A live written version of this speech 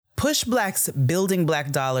Push Black's Building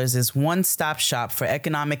Black Dollars is one-stop shop for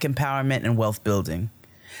economic empowerment and wealth building.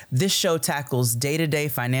 This show tackles day-to-day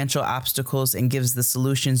financial obstacles and gives the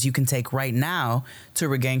solutions you can take right now to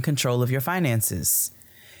regain control of your finances.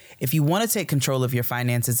 If you want to take control of your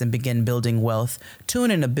finances and begin building wealth,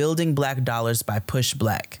 tune in to Building Black Dollars by Push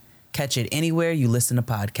Black. Catch it anywhere you listen to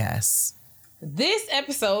podcasts. This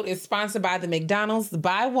episode is sponsored by the McDonald's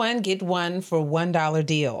Buy One, Get One for $1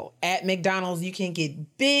 deal. At McDonald's, you can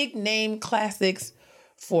get big name classics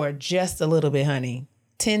for just a little bit, honey.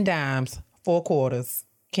 10 dimes, 4 quarters.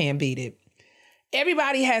 Can't beat it.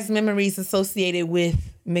 Everybody has memories associated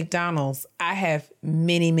with McDonald's. I have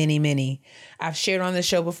many, many, many. I've shared on the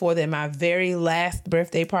show before that my very last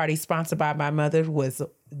birthday party sponsored by my mother was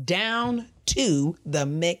down to the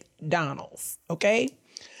McDonald's. Okay?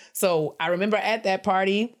 So I remember at that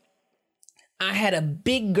party, I had a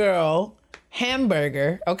big girl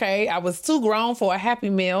hamburger, okay? I was too grown for a Happy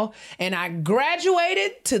Meal, and I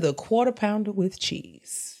graduated to the Quarter Pounder with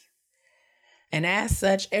cheese. And as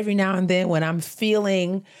such, every now and then when I'm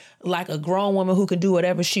feeling like a grown woman who can do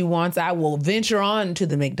whatever she wants, I will venture on to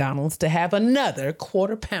the McDonald's to have another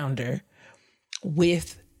Quarter Pounder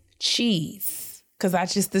with cheese.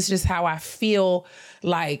 Because this is just how I feel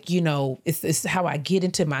like, you know, it's how I get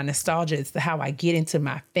into my nostalgia. It's how I get into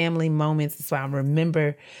my family moments. It's why I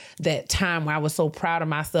remember that time where I was so proud of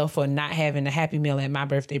myself for not having a Happy Meal at my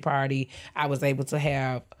birthday party. I was able to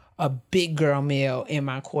have a big girl meal in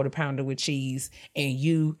my Quarter Pounder with cheese, and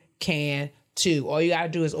you can too. All you gotta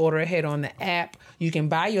do is order ahead on the app. You can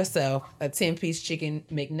buy yourself a 10-piece chicken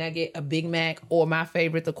McNugget, a Big Mac, or my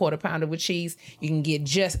favorite, the Quarter Pounder with cheese. You can get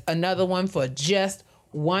just another one for just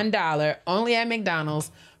 $1 only at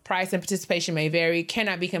McDonald's. Price and participation may vary,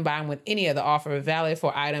 cannot be combined with any other offer, valid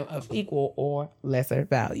for item of equal or lesser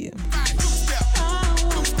value.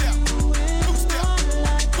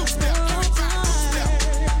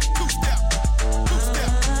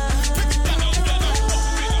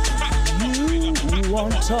 You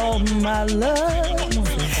want all my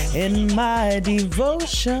love and my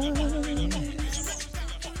devotion.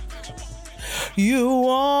 You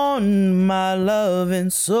want my love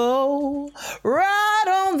and soul right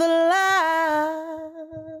on the line.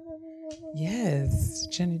 Yes,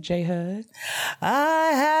 Jenny J. Hud.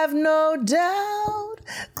 I have no doubt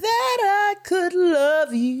that I could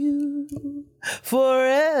love you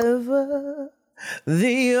forever.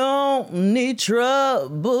 The only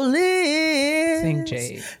trouble is Sing,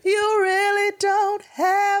 Jade. You really don't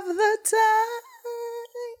have the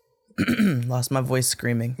time. Lost my voice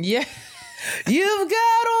screaming. Yeah. You've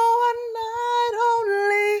got one night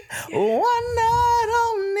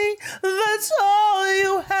only, that's all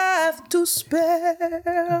you have to spare.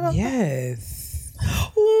 Yes.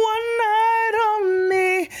 One night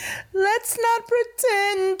only, let's not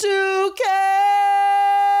pretend to care.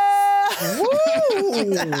 Woo!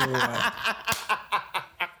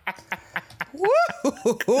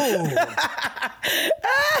 Woo!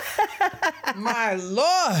 My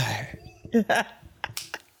Lord.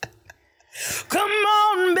 Come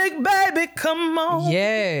on, big baby, come on.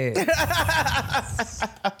 Yes.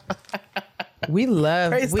 We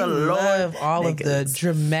love all of the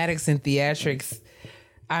dramatics and theatrics.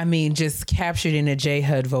 I mean, just captured in a J.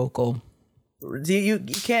 Hud vocal. You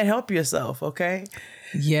can't help yourself, okay?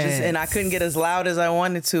 Yes. And I couldn't get as loud as I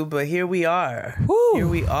wanted to, but here we are. Woo. Here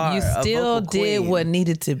we are. You still did what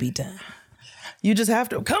needed to be done. You just have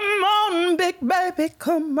to, come on, big baby,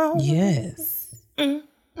 come on. Yes.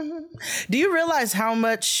 Mm-hmm. Do you realize how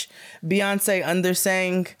much Beyonce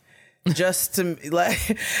undersang just to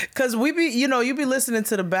like, because you be listening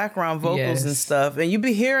to the background vocals and stuff, and you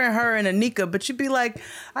be hearing her and Anika, but you be like,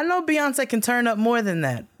 I know Beyonce can turn up more than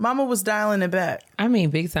that. Mama was dialing it back. I mean,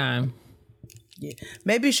 big time. Yeah.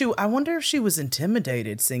 I wonder if she was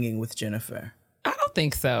intimidated singing with Jennifer. I don't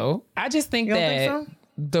think so. I just think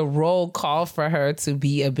the role called for her to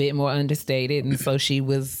be a bit more understated, and so she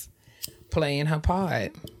was playing her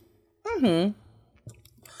part. Mm-hmm.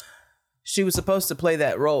 She was supposed to play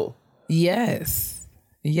that role. Yes.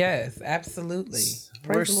 Yes, absolutely.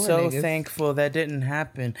 We're so thankful that didn't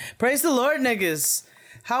happen. Praise the Lord, niggas.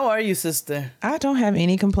 How are you, sister? I don't have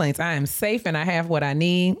any complaints. I am safe and I have what I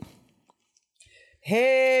need.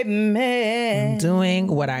 Hey, man. I'm doing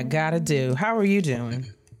what I gotta do. How are you doing?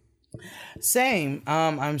 Same.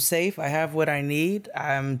 I'm safe. I have what I need.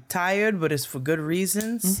 I'm tired, but it's for good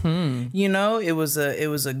reasons. Mm-hmm. You know, it was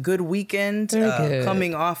a good weekend. Good.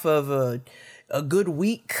 Coming off of a good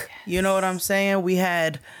week. You know what I'm saying? We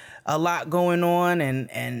had a lot going on,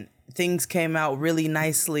 and things came out really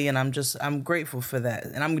nicely, and I'm grateful for that.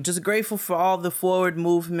 And I'm just grateful for all the forward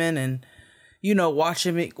movement and, you know,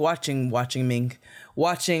 watching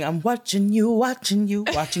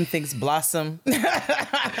things blossom.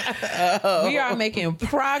 We are making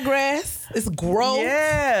progress. It's growth.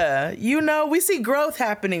 Yeah. You know, we see growth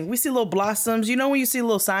happening. We see little blossoms. You know, when you see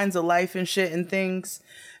little signs of life and shit and things,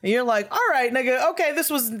 and you're like, all right, nigga, okay, this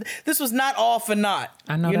was not all for naught.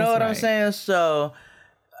 I know. You know that's what right. I'm saying? So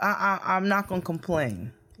I'm not gonna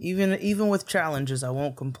complain. Even with challenges, I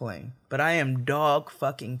won't complain. But I am dog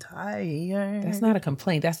fucking tired. That's not a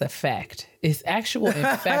complaint. That's a fact. It's actual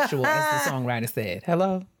and factual, as the songwriter said.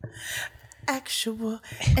 Hello? Actual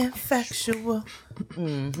and factual.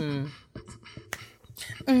 I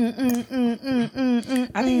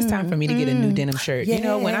think it's time for me to get a new denim shirt. Yeah. You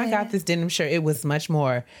know, when I got this denim shirt, it was much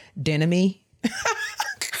more denim-y.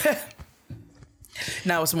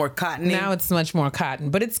 Now it's more cottony. Now it's much more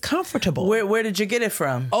cotton, but it's comfortable. Where did you get it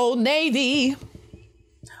from? Old Navy.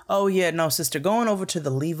 Oh, yeah. No, sister. Going over to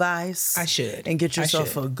the Levi's. I should. And get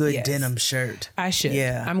yourself a good denim shirt. I should.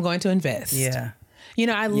 Yeah. I'm going to invest. Yeah. You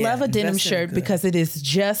know, I love a denim shirt because it is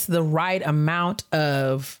just the right amount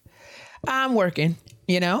of, I'm working,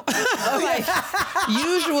 you know? Like,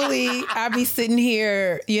 usually I be sitting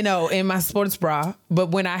here, you know, in my sports bra,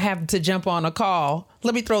 but when I have to jump on a call,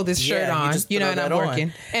 let me throw this shirt on, you know, and I'm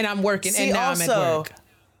working. And I'm working, and now I'm at work.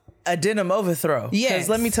 A denim overthrow. Yes. Because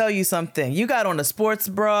let me tell you something. You got on a sports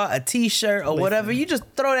bra, a t-shirt, or whatever. You just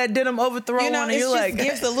throw that denim overthrow on, and you're like,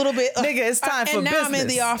 gives a little bit. Nigga, it's time for business. And now I'm in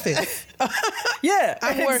the office. Yeah,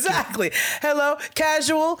 I'm working. Exactly. Hello,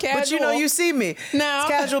 casual. But you know, you see me. Now,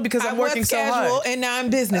 it's casual because I'm working so hard. And now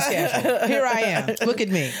I'm business casual. Here I am. Look at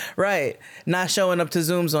me. Right. Not showing up to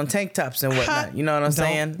Zooms on tank tops and whatnot. You know what I'm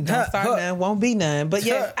saying? Don't start none. Won't be none. But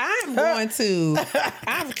yes, I've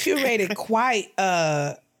curated quite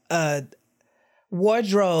a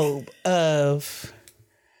wardrobe of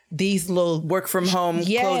these little work from home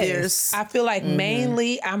clothiers. I feel like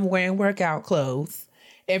mainly I'm wearing workout clothes.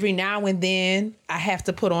 Every now and then I have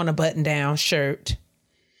to put on a button-down shirt,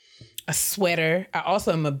 a sweater. I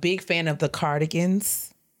also am a big fan of the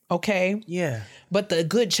cardigans. Okay. Yeah. But the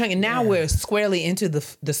good chunk, and now we're squarely into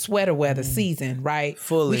the sweater weather season, right?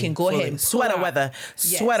 Fully. We can go ahead and sweater weather.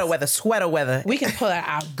 We can pull out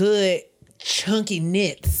our good chunky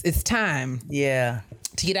knits. It's time. Yeah.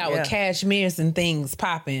 To get out with cashmeres and things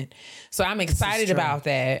popping. So I'm excited about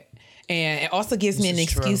that. And it also gives me an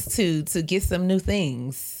excuse to get some new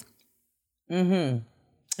things. Mm-hmm.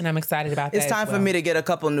 And I'm excited about that. It's time for me to get a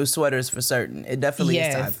couple new sweaters for certain. It definitely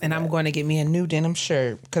is time for I'm going to get me a new denim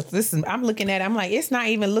shirt. Because I'm looking at it, I'm like, it's not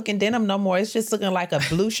even looking denim no more. It's just looking like a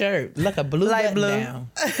blue shirt. Like a blue light blue down.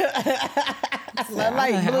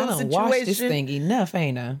 Light blue situation. Wash this thing enough,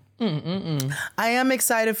 ain't I? I am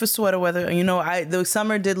excited for sweater weather. You know, the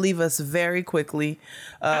summer did leave us very quickly.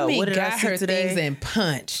 What did I see her today? Things and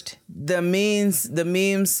punched. The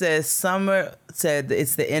meme says summer said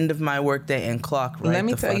it's the end of my workday and clock right. Let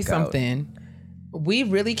me tell you out. something. We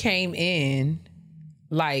really came in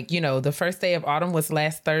like, you know, the first day of autumn was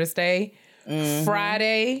last Thursday. Mm-hmm.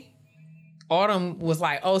 Friday, autumn was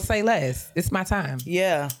like, oh, say less. It's my time.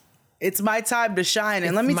 Yeah. It's my time to shine.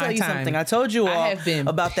 And let me tell you something. I told you all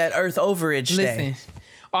about that Earth Overage Day.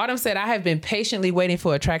 Autumn said, I have been patiently waiting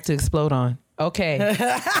for a track to explode on. Okay. And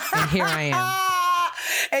here I am.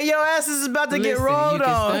 And your ass is about to get rolled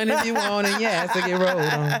on. You can stun if you want, and your ass to get rolled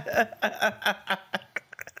on.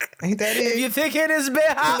 Ain't that it? If you think it has been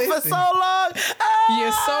hot for so long,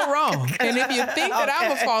 you're so wrong. And if you think that I'm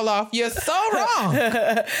gonna fall off, you're so wrong.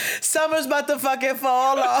 Summer's about to fucking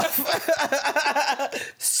fall off.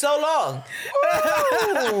 So long.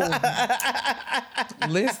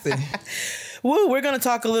 Listen. Woo, we're going to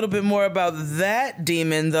talk a little bit more about that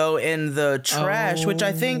demon, though, in the trash, which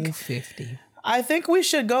I think... 50. I think we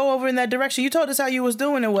should go over in that direction. You told us how you was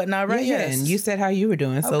doing and whatnot, right? Yeah, and you said how you were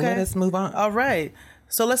doing, so let us move on. All right.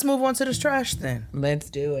 So let's move on to this trash then.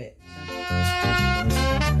 Let's do it.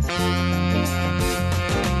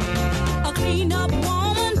 A clean-up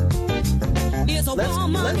woman is a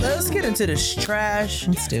woman. Let's get into this trash.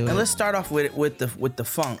 Let's do it. And let's start off with the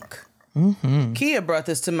funk. Mm-hmm. Kia brought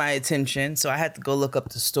this to my attention, so I had to go look up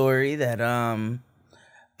the story that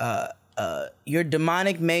your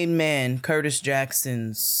demonic main man, Curtis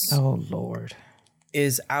Jackson's, oh Lord,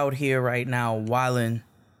 is out here right now wilding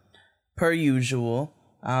per usual,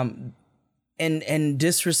 and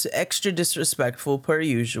extra disrespectful per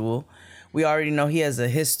usual. We already know he has a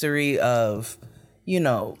history of, you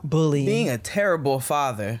know, bullying, being a terrible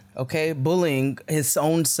father. Okay, bullying his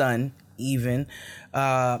own son, even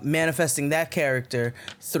manifesting that character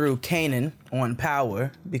through Kanan on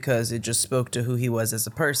Power because it just spoke to who he was as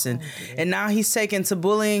a person. And now he's taken to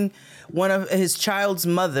bullying one of his child's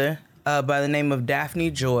mother by the name of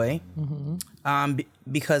Daphne Joy,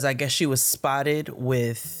 because I guess she was spotted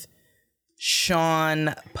with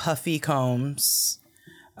Sean Puffy Combs.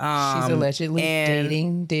 She's allegedly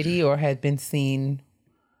dating Diddy or had been seen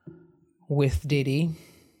with Diddy.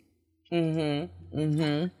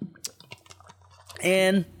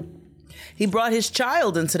 And he brought his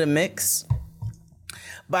child into the mix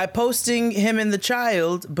by posting him and the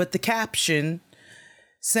child, but the caption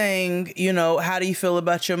saying, you know, how do you feel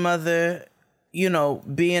about your mother, you know,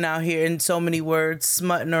 being out here in so many words,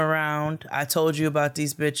 smutting around. I told you about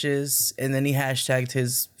these bitches. And then he hashtagged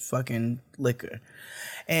his fucking liquor.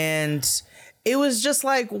 And it was just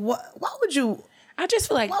like, why would you? I just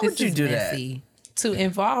feel like why this would you is do messy. To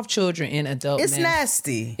involve children in adult It's mess,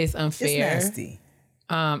 nasty. It's unfair. It's nasty.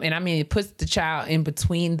 And I mean, it puts the child in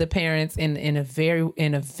between the parents in a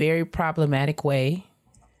very problematic way.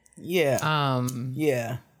 Yeah.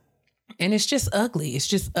 Yeah. And it's just ugly. It's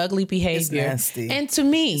just ugly behavior. It's nasty. And to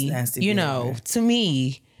me, nasty you know, behavior. to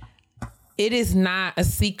me, it is not a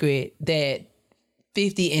secret that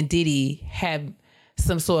 50 and Diddy have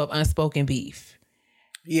some sort of unspoken beef.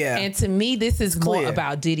 Yeah. And to me, this is more clear.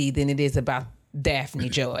 about Diddy than it is about Daphne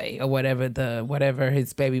Joy or whatever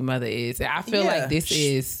his baby mother is. I feel Yeah. like this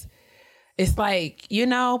is, it's like, you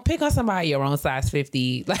know, pick on somebody your own size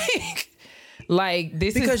 50. Like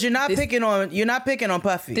this because is, you're not picking on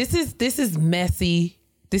Puffy. This is messy.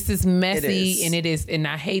 This is messy, It is. and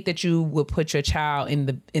I hate that you would put your child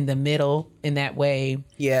in the middle in that way.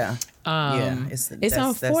 Yeah. It's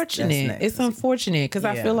unfortunate. It's unfortunate because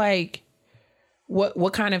I Yeah. feel like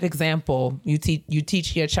what kind of example you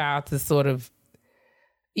teach your child to sort of.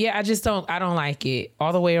 Yeah, I don't like it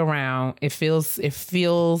all the way around. It feels and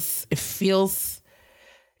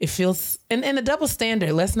the double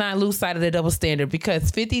standard. Let's not lose sight of the double standard because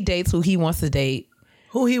 50 dates who he wants to date.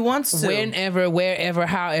 Who he wants to. Whenever, wherever,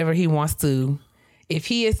 however he wants to. If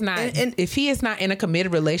he is not if he is not in a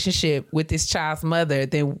committed relationship with this child's mother,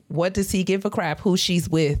 then what does he give a crap who she's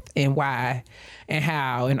with and why and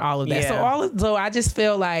how and all of that. Yeah. So I just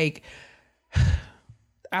feel like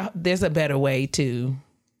there's a better way to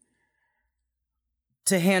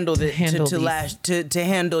handle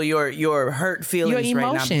your hurt feelings your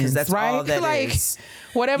right now, because that's right? all that like, is.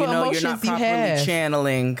 Whatever you know, emotions you're not you properly have.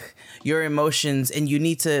 channeling your emotions, and you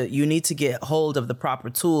need to get hold of the proper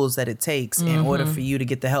tools that it takes in order for you to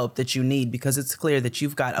get the help that you need, because it's clear that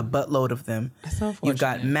you've got a buttload of them. You've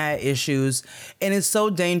got mad issues, and it's so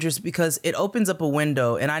dangerous because it opens up a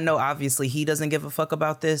window, and I know obviously he doesn't give a fuck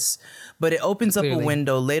about this, but it opens up a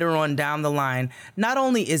window later on down the line. Not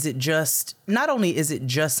only is it just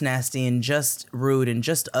nasty and just rude and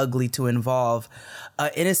just ugly to involve an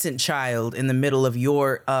innocent child in the middle of your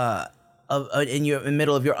in the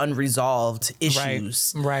middle of your unresolved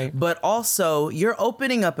issues. Right. But also you're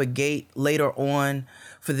opening up a gate later on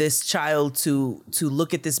for this child to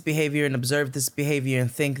look at this behavior and observe this behavior and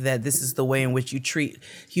think that this is the way in which you treat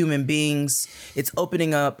human beings. It's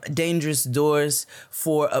opening up dangerous doors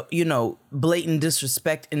for, blatant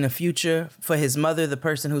disrespect in the future for his mother, the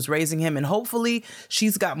person who's raising him. And hopefully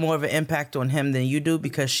she's got more of an impact on him than you do,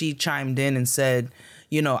 because she chimed in and said,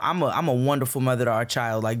 I'm a wonderful mother to our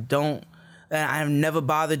child. Like, I've never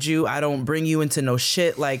bothered you. I don't bring you into no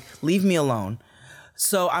shit. Like, leave me alone.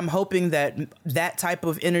 So I'm hoping that type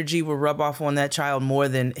of energy will rub off on that child more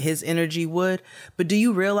than his energy would. But do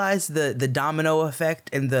you realize the domino effect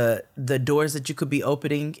and the doors that you could be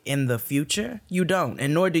opening in the future? You don't,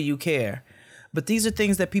 and nor do you care. But these are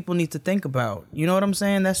things that people need to think about. You know what I'm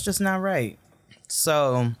saying? That's just not right.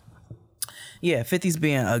 So, yeah, 50's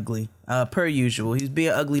being ugly, per usual. He's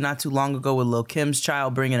being ugly not too long ago with Lil' Kim's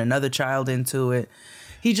child, bringing another child into it.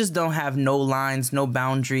 He just don't have no lines, no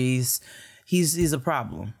boundaries. He's a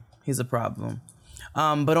problem. He's a problem.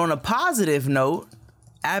 But on a positive note,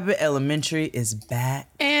 Abbott Elementary is back.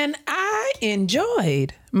 And I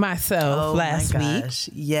enjoyed myself last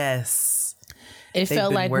week. Yes. It They've felt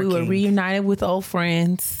been like we were working. reunited with old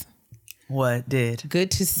friends. What did?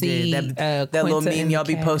 Good to see that little Quinta meme in the y'all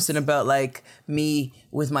be cast. posting about, like me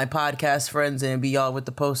with my podcast friends and it'd be y'all with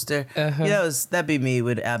the poster. Uh-huh. Yeah, that'd be me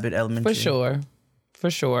with Abbott Elementary. For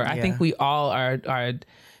sure. I think we all are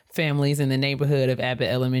families in the neighborhood of Abbott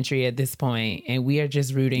Elementary at this point, and we are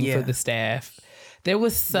just rooting for the staff. There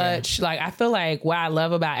was such I feel like what I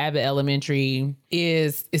love about Abbott Elementary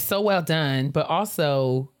is it's so well done, but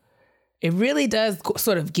also it really does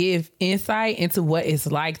sort of give insight into what it's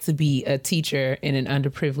like to be a teacher in an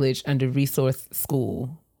underprivileged, under-resourced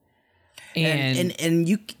school. And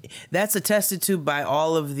you, that's attested to by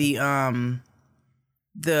all of the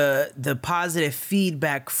positive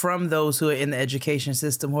feedback from those who are in the education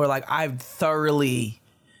system, who are like, I've thoroughly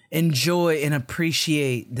enjoy and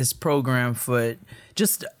appreciate this program for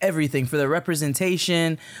just everything, for the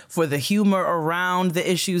representation, for the humor around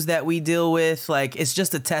the issues that we deal with. Like, it's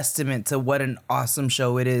just a testament to what an awesome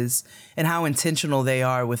show it is and how intentional they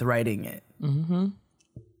are with writing it.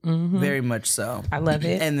 Very much so. I love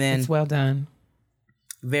it. And then it's well done.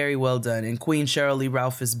 Very well done. And Queen Cheryl Lee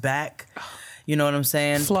Ralph is back. You know what I'm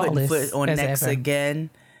saying? Flawless Putting foot on as necks ever. again.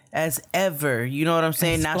 As ever. You know what I'm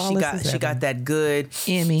saying? As Now flawless as she got ever. that good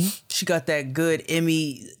Emmy. She got that good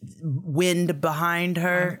Emmy wind behind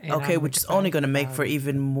her. And Okay, I'm which is only excited going to make about for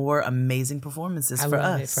even more amazing performances I for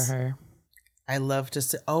love us. it for her. I love to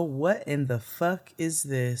say, oh, what in the fuck is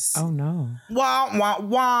this? Oh no. Wah, wah,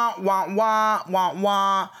 wah, wah, wah, wah,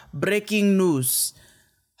 wah. Breaking news.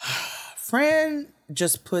 Fran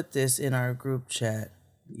just put this in our group chat.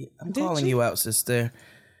 I'm calling you out, sister.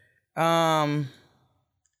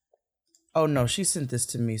 Oh no, she sent this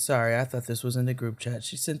to me. Sorry, I thought this was in the group chat.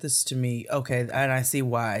 She sent this to me. Okay, and I see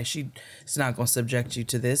why. She's not going to subject you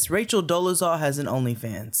to this. Rachel Dolezal has an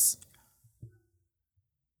OnlyFans.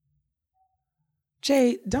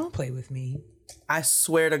 Jay, don't play with me. I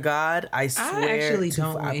swear to God, I swear. actually to-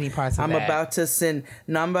 don't want any parts of I'm that. about to send.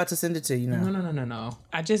 No, I'm about to send it to you now. No.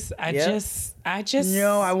 I just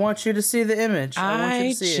No, I want you to see the image. I want you I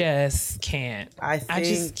to see it. just can't. I just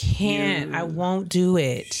think can't. you I won't do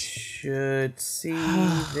it. Should see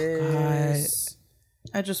Oh, this.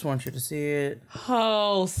 I just want you to see it.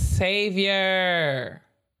 Oh, Savior.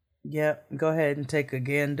 Yep. Go ahead and take a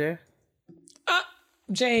gander.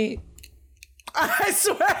 Jay. I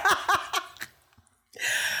swear.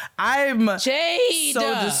 I'm Jade.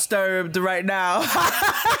 so disturbed right now.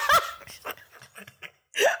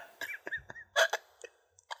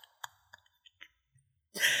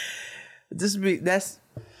 That's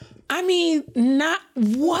I mean, not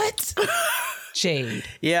what? Jade.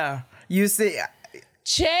 yeah. You see,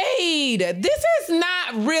 Jade, this is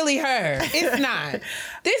not really her. It's not.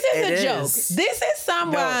 This is It a joke. is. This is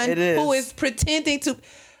someone it is. who is pretending to.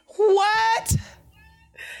 What?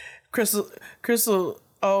 Crystal,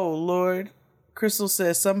 oh Lord. Crystal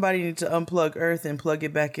says somebody needs to unplug Earth and plug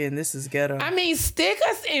it back in. This is ghetto. I mean, stick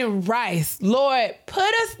us in rice. Lord, put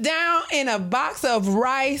us down in a box of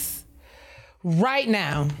rice right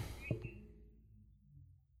now.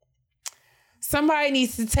 Somebody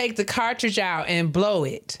needs to take the cartridge out and blow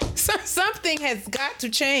it. Something has got to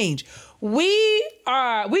change. We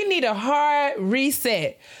need a hard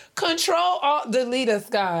reset. Control, Alt, delete us,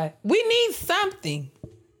 God. We need something.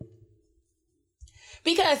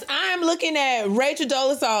 Because I'm looking at Rachel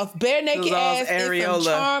Dolezal's bare naked Dolezal's ass in areola.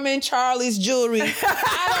 some Charming Charlie's jewelry.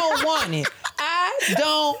 I don't want it. I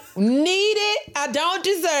don't need it. I don't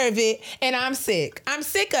deserve it. And I'm sick. I'm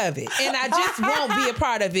sick of it. And I just won't be a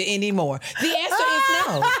part of it anymore. The answer is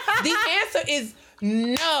no. The answer is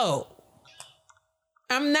no.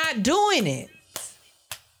 I'm not doing it.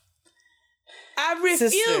 I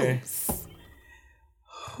refuse. Sister.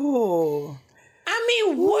 Ooh. I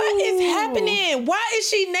mean, what is happening? Why is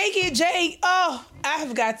she naked, Jay? Oh,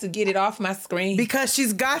 I've got to get it off my screen. Because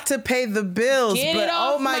she's got to pay the bills. Get but it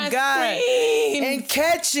off oh my my God. screen. And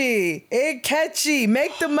catchy.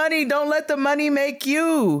 Make the money. Don't let the money make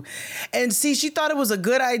you. And see, she thought it was a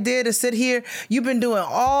good idea to sit here. You've been doing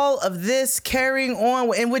all of this carrying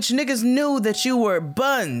on in which niggas knew that you were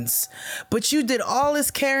buns. But you did all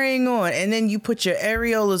this carrying on. And then you put your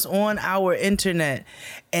areolas on our internet.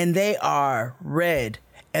 And they are red.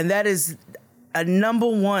 And that is a number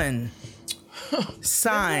one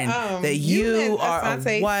sign that you are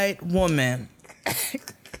a white woman.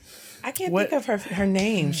 I can't think of her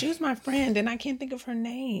name. She was my friend, and I can't think of her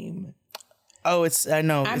name. Oh, I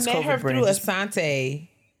know. I It's met COVID her brain. through Asante,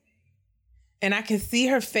 and I can see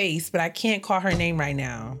her face, but I can't call her name right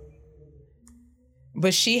now.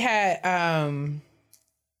 But she had,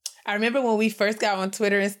 I remember when we first got on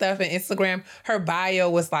Twitter and stuff and Instagram, her bio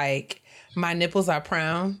was like, "My nipples are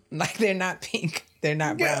brown. Like, they're not pink. They're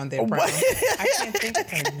not brown. They're brown." I can't think of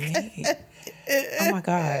her name. Oh my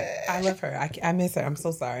God. I love her. I miss her. I'm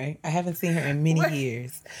so sorry. I haven't seen her in many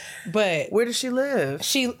years. But Where does she live?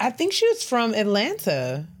 I think she was from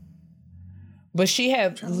Atlanta. But she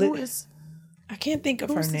had I can't think of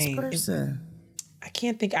her Who's name. this person? I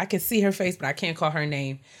can't think. I can see her face, but I can't call her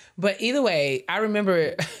name. But either way, I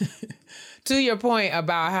remember to your point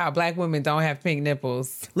about how black women don't have pink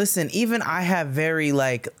nipples. Listen, even I have very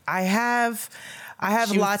I have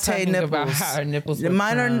She was latte talking nipples. about how her nipples were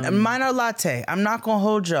mine brown. are latte. I'm not gonna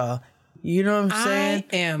hold y'all. You know what I'm saying?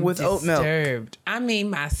 I am with oat milk. disturbed. I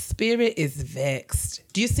mean, my spirit is vexed.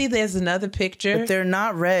 Do you see there's another picture? But they're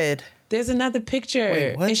not red. There's another picture.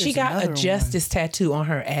 Wait, what? And she There's got a another justice tattoo on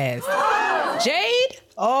her ass. Jade?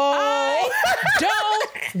 Oh, I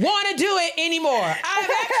don't want to do it anymore. I've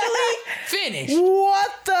actually finished.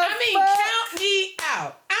 what the fuck? Count me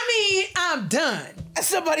out. I'm done.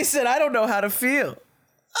 Somebody said, I don't know how to feel.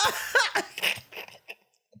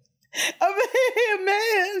 A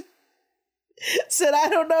man said, I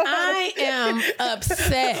don't know how I am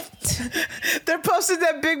upset. They're posting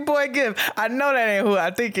that big boy gift. I know that ain't who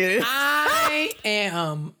I think it is. I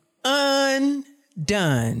am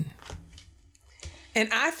undone. And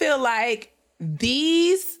I feel like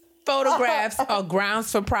these photographs are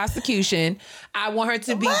grounds for prosecution. I want her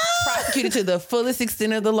to be prosecuted to the fullest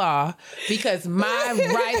extent of the law because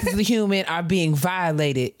my rights as a human are being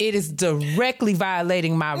violated. It is directly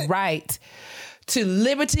violating my right to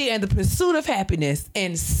liberty and the pursuit of happiness.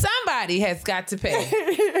 And somebody has got to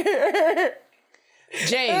pay.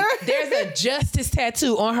 Jade, there's a justice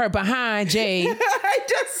tattoo on her behind, Jade. I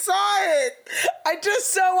just saw it. I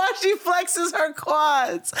just saw why she flexes her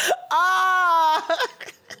quads. Ah!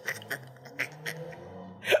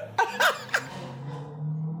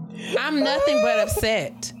 I'm nothing but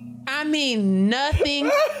upset. I mean, nothing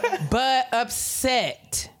but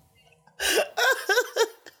upset.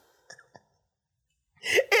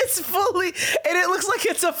 It's fully, and it looks like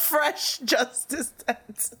it's a fresh justice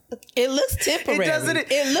tattoo. It looks temporary.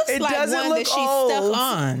 It looks like doesn't one look that she old. stuck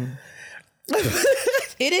on.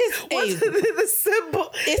 It is the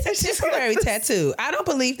symbol. It's a temporary tattoo. I don't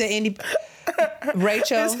believe that any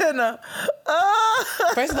Rachel. It's in a,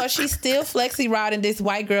 First of all, she's still flexi rodding this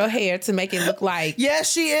white girl hair to make it look like.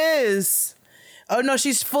 Yes, she is. Oh no,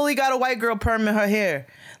 she's fully got a white girl perm in her hair.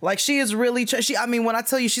 Like she is really. I mean, when I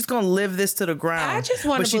tell you she's gonna live this to the ground. I just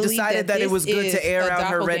want But to she believe decided that it was good to air out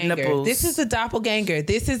her red nipples. This is a doppelganger.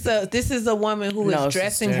 This is a woman who is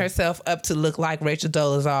dressing sister. herself up to look like Rachel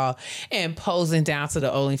Dolezal and posing down to the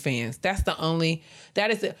OnlyFans. That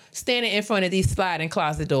is standing in front of these sliding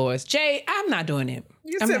closet doors. Jay, I'm not doing it.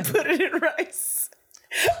 You said put it in rice.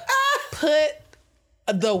 Put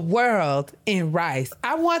the world in rice.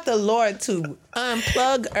 I want the Lord to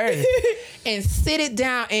unplug earth and sit it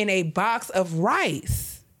down in a box of rice.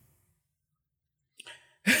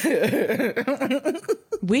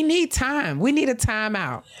 We need time. We need a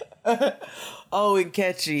timeout. Oh, and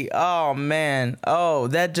catchy. Oh man. Oh,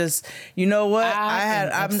 that just. You know what?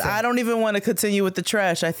 I don't even want to continue with the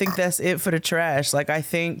trash. I think that's it for the trash. Like I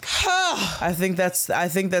think that's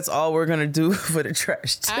all we're gonna do for the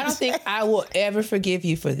trash. I don't think I will ever forgive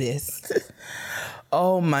you for this.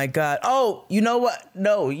 Oh my God. Oh, you know what?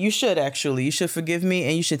 No, you should actually. You should forgive me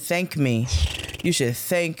and you should thank me. You should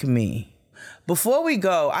thank me. Before we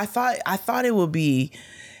go, I thought it would be.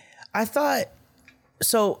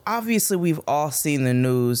 So obviously we've all seen the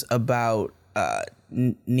news about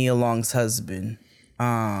Nia Long's husband.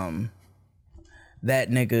 That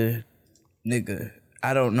nigga.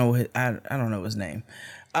 I don't know. I don't know his name.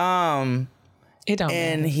 It don't.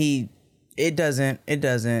 And matter. It doesn't.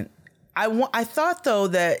 I thought though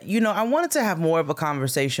that I wanted to have more of a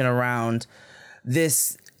conversation around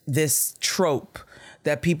this trope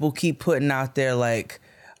that people keep putting out there, like,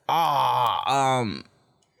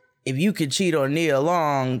 if you could cheat on Nia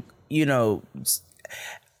Long,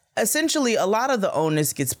 essentially a lot of the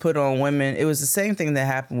onus gets put on women. It was the same thing that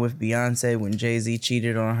happened with Beyonce when Jay-Z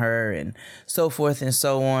cheated on her and so forth and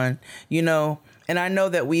so on, and I know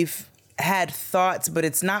that we've had thoughts, but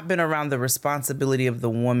it's not been around the responsibility of the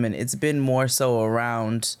woman. It's been more so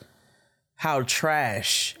around how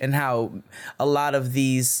trash and how a lot of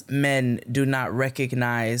these men do not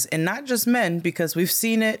recognize, and not just men, because we've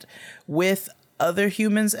seen it with other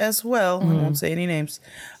humans as well. I won't say any names,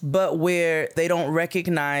 but where they don't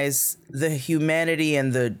recognize the humanity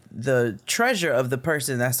and the treasure of the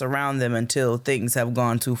person that's around them until things have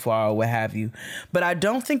gone too far or what have you. But I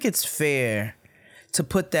don't think it's fair to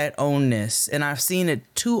put that onus, and I've seen it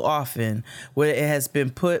too often where it has been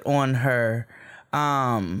put on her,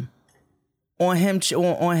 on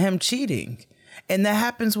him cheating, and that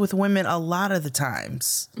happens with women a lot of the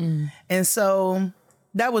times. And so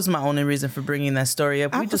that was my only reason for bringing that story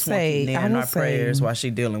up. We just want to keep Nia in our prayers while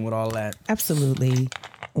she's dealing with all that. Absolutely,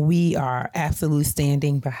 we are absolutely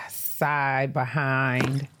standing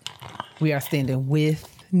behind. We are standing with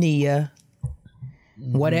Nia.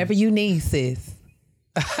 Whatever you need, sis.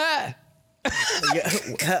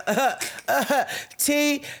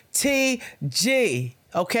 TTG,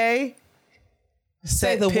 okay?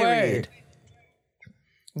 Say the word.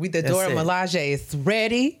 The Dora Milaje is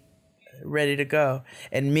ready to go,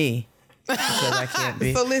 and me, because I can't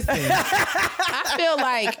be. So listen, I feel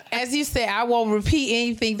like, as you said, I won't repeat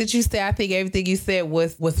anything that you said. I think everything you said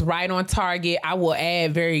was right on target. I will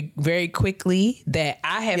add very, very quickly that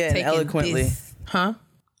I have taken eloquently. this,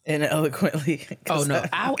 and eloquently. Oh no,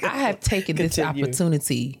 I have taken this Continue.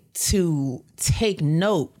 opportunity to take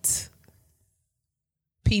note.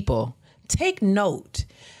 People, take note.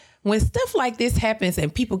 When stuff like this happens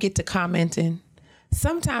and people get to commenting,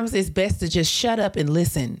 sometimes it's best to just shut up and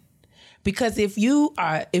listen. Because if you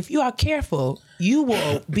are careful, you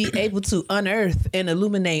will be able to unearth and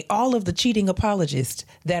illuminate all of the cheating apologists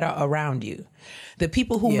that are around you. The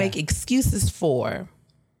people who make excuses for,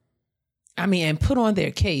 and put on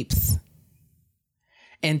their capes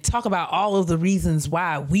and talk about all of the reasons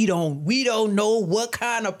why we don't know what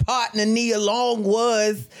kind of partner Nia Long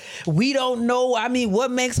was. We don't know,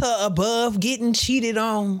 what makes her above getting cheated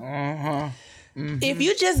on. Mm-hmm. If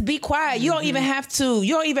you just be quiet, you don't even have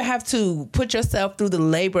to put yourself through the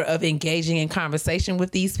labor of engaging in conversation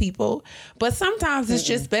with these people. But sometimes it's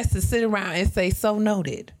just best to sit around and say, so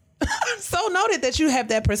noted. So noted that you have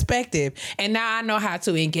that perspective. And now I know how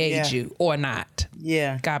to engage you or not.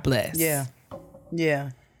 Yeah. God bless. Yeah.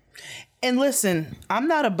 Yeah. And listen, I'm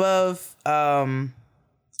not above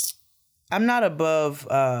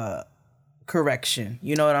correction.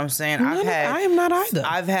 You know what I'm saying? I am not either.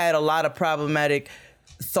 I've had a lot of problematic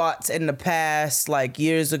thoughts in the past, like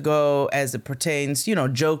years ago, as it pertains,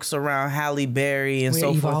 jokes around Halle Berry and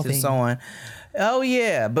so forth and so on. Oh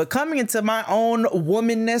yeah, but coming into my own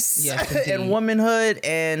womanness and womanhood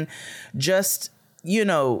and just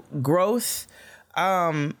growth,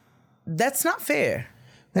 that's not fair.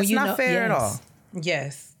 That's not fair at all.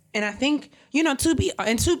 Yes. And I think,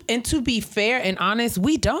 to be fair and honest,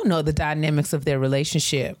 we don't know the dynamics of their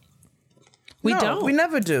relationship. We don't. We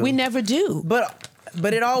never do. We never do.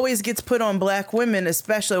 But it always gets put on black women,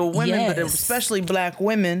 especially women, but especially black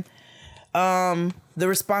women, the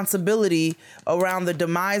responsibility around the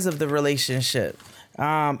demise of the relationship.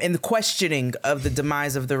 And the questioning of the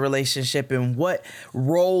demise of the relationship and what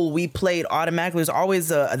role we played automatically. There's always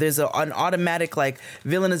an automatic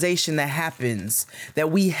villainization that happens that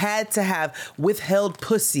we had to have withheld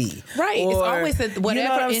pussy. Right. It's always that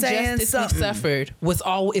whatever injustice we suffered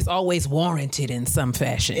is always warranted in some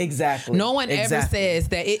fashion. Exactly. No one ever says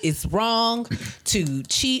that it is wrong to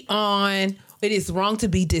cheat on. It is wrong to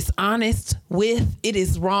be dishonest with. It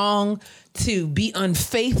is wrong to be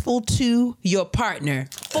unfaithful to your partner.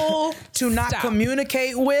 To not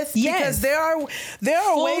communicate with. Yes. Because there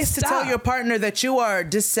are ways to tell your partner that you are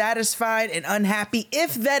dissatisfied and unhappy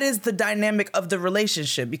if that is the dynamic of the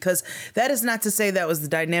relationship. Because that is not to say that was the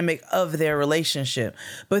dynamic of their relationship.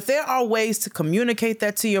 But there are ways to communicate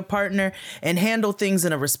that to your partner and handle things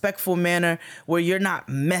in a respectful manner where you're not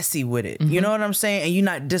messy with it. Mm-hmm. You know what I'm saying? And you're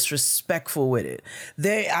not disrespectful with it.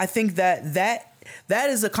 I think that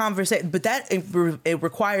is a conversation, but it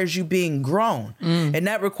requires you being grown. And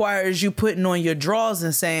that requires you putting on your drawers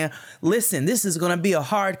and saying, listen, this is going to be a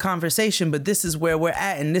hard conversation, but this is where we're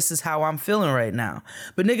at and this is how I'm feeling right now.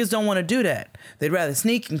 But niggas don't want to do that. They'd rather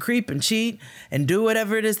sneak and creep and cheat and do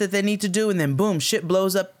whatever it is that they need to do. And then boom, shit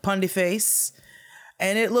blows up pundy face.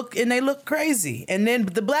 And they look crazy. And then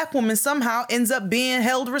the black woman somehow ends up being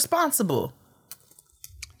held responsible.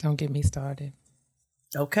 Don't get me started.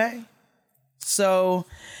 Okay. So,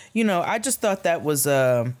 I just thought that was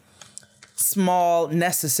a small,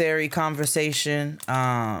 necessary conversation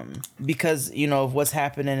because, of what's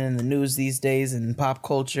happening in the news these days and pop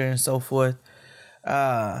culture and so forth.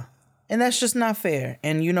 And that's just not fair.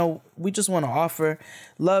 And, we just want to offer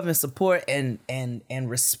love and support and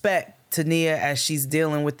respect to Nia as she's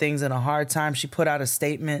dealing with things in a hard time. She put out a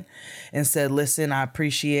statement and said, listen, I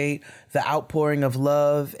appreciate the outpouring of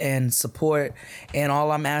love and support. And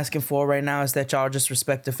all I'm asking for right now is that y'all just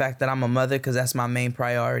respect the fact that I'm a mother, because that's my main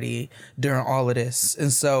priority during all of this.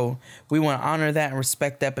 And so we want to honor that and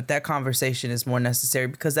respect that. But that conversation is more necessary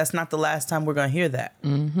because that's not the last time we're going to hear that.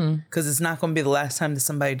 Because it's not going to be the last time that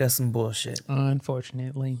somebody does some bullshit.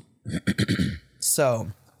 Unfortunately. So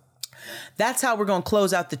that's how we're going to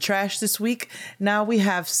close out the trash this week. Now we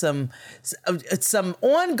have some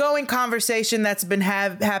ongoing conversation that's been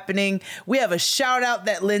happening. We have a shout out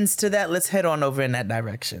that lends to that. Let's head on over in that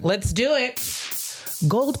direction. Let's do it.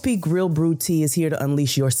 Gold Peak Real Brew Tea is here to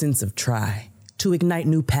unleash your sense of try, to ignite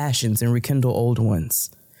new passions and rekindle old ones.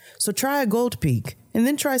 So try a Gold Peak and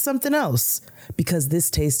then try something else, because this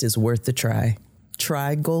taste is worth the try.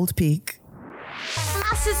 Try Gold Peak.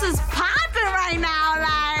 My sister's popping right now,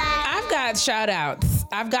 I've got shout outs.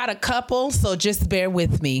 I've got a couple, so just bear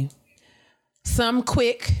with me. Some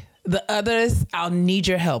quick, the others I'll need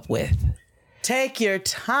your help with. Take your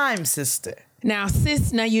time, sister. Now,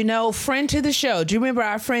 sis, friend to the show. Do you remember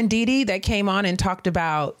our friend Dee Dee that came on and talked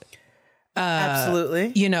about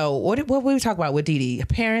absolutely. What we talk about with Dee Dee?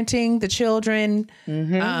 Parenting the children.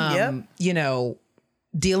 Yep.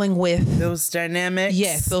 dealing with those dynamics.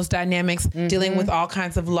 Yes, those dynamics, dealing with all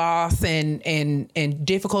kinds of loss and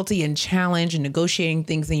difficulty and challenge and negotiating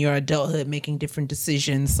things in your adulthood, making different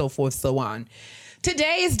decisions, so forth, so on.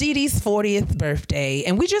 Today is Dee Dee's 40th birthday,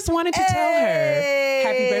 and we just wanted to tell her,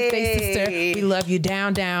 happy birthday, sister. We love you.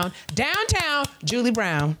 Downtown, Julie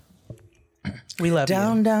Brown. We love you.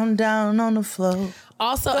 Down on the floor.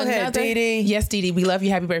 Also, Go ahead, Dee Dee. Yes, Dee Dee, we love you.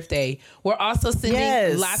 Happy birthday. We're also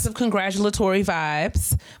sending lots of congratulatory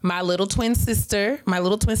vibes. My little twin sister,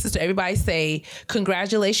 everybody say,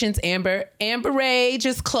 congratulations, Amber. Amber Ray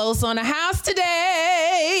just closed on a house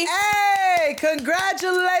today. Hey,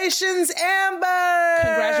 congratulations, Amber.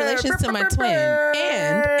 Congratulations to my twin.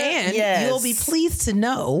 And you'll be pleased to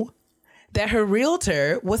know that her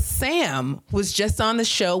realtor was Sam, was just on the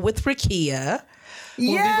show with Rakia. Where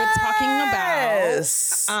we were talking about,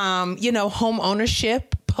 home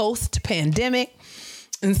ownership post-pandemic.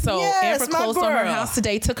 And so Amber closed on her house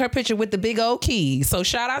today, took her picture with the big old key. So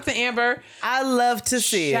shout out to Amber. I love to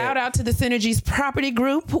see it. Shout out to the Synergies Property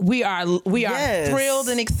Group. We are thrilled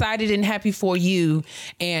and excited and happy for you.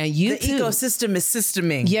 And you too. The ecosystem is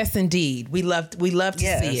systeming. Yes, indeed. We love to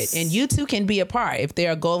see it. And you too can be a part. If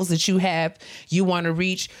there are goals that you have, you want to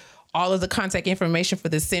reach, all of the contact information for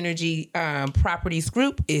the Synergy Properties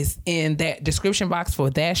Group is in that description box for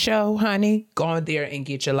that show, honey. Go in there and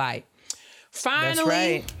get your light. Finally, that's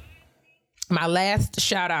right. My last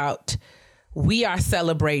shout out. We are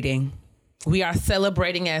celebrating. We are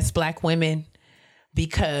celebrating as Black women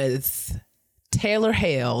because Taylor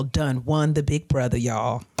Hale done won the Big Brother,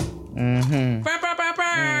 y'all. Mm-hmm.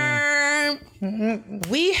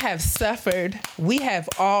 We have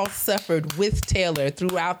all suffered with Taylor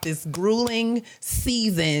throughout this grueling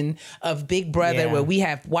season of Big Brother, where we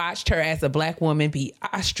have watched her as a Black woman be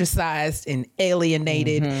ostracized and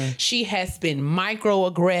alienated. Mm-hmm. She has been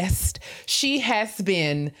microaggressed. She has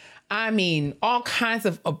been, all kinds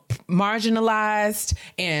of marginalized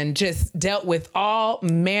and just dealt with all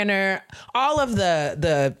of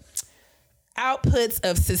the outputs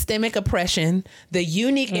of systemic oppression, the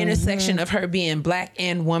unique intersection of her being Black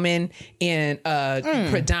and woman in a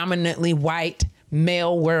predominantly white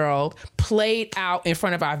male world played out in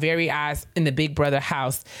front of our very eyes in the Big Brother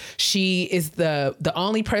house. She is the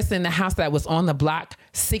only person in the house that was on the block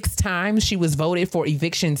 6 times. She was voted for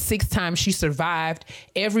eviction 6 times. She survived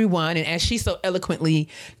everyone. And as she so eloquently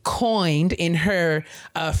coined in her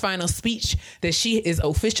final speech, that she is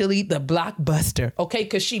officially the blockbuster. Okay,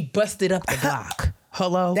 because she busted up the block.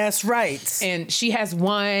 Hello? That's right. And she has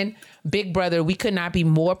won Big Brother. We could not be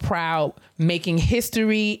more proud, making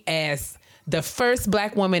history as the first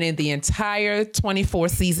Black woman in the entire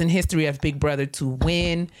 24-season history of Big Brother to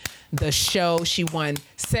win the show. She won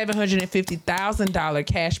 $750,000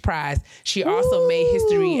 cash prize. She also made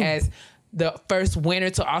history as the first winner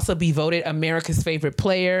to also be voted America's favorite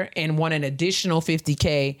player and won an additional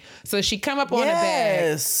 $50K. So she come up on the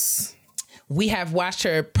bag. We have watched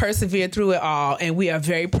her persevere through it all, and we are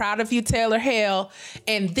very proud of you, Taylor Hale.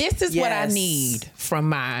 And this is what I need from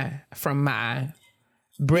my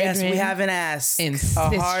brethren. Yes, we have an ask. A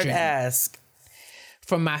hard ask.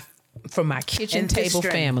 From my kitchen table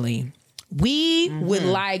family. We would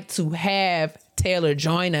like to have Taylor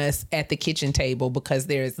join us at the kitchen table because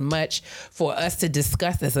there is much for us to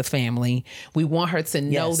discuss as a family. We want her to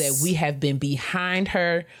know that we have been behind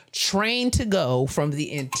her, trained to go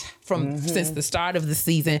since the start of the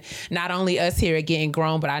season. Not only us here at Getting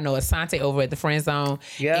Grown, but I know Asante over at the Friend Zone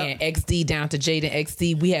and XD down to Jaden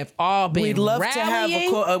XD. We have all been We'd love rallying.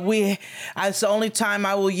 to have it's the only time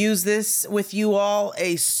I will use this with you all,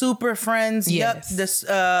 a super friends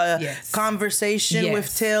conversation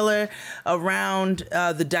with Taylor around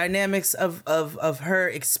the dynamics of her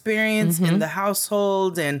experience in the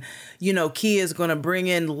household. And, Kia is going to bring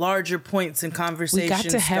in larger points in conversation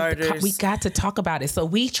starters. We got to talk about it. So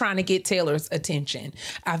we trying to get Taylor's attention.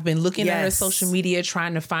 I've been looking at her social media,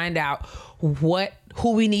 trying to find out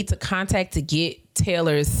who we need to contact to get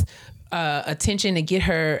Taylor's attention and get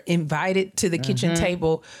her invited to the kitchen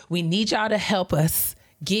table. We need y'all to help us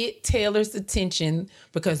get Taylor's attention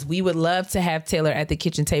because we would love to have Taylor at the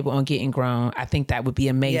kitchen table on Getting Grown. I think that would be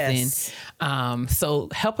amazing. So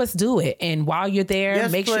help us do it. And while you're there,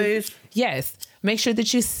 make sure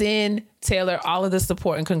that you send Taylor all of the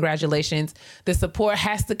support and congratulations. The support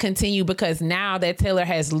has to continue because now that Taylor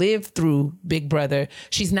has lived through Big Brother,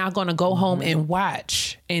 she's now going to go home and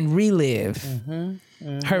watch and relive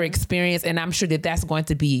her experience. And I'm sure that that's going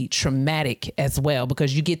to be traumatic as well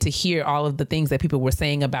because you get to hear all of the things that people were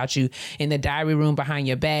saying about you in the diary room behind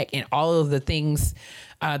your back and all of the things,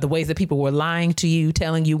 the ways that people were lying to you,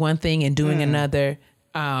 telling you one thing and doing another.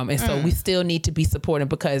 And so we still need to be supporting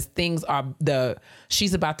because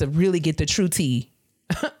she's about to really get the true tea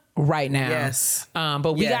right now. Yes.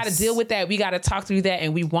 But we got to deal with that. We got to talk through that.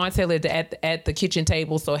 And we want Taylor at the kitchen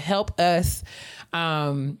table. So help us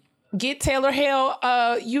get Taylor Hale.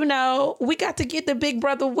 We got to get the Big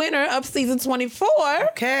Brother winner of season 24.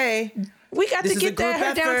 Okay. We got to get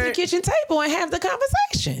her down to the kitchen table and have the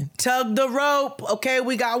conversation. Tug the rope. Okay,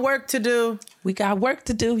 we got work to do. We got work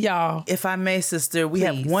to do, y'all. If I may, sister, we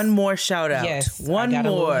have one more shout out. Yes, one I got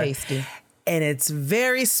more. A little hasty. And it's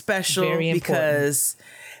very special because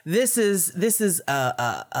this is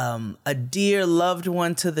a dear loved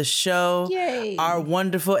one to the show. Yay. Our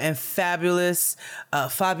wonderful and fabulous Dr.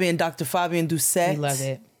 Fabian Doucette. We love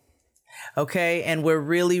it. Okay, and we're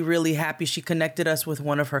really, really happy she connected us with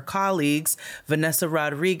one of her colleagues, Vanessa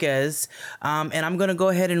Rodriguez. And I'm going to go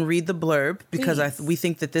ahead and read the blurb because we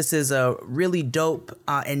think that this is a really dope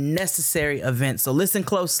and necessary event. So listen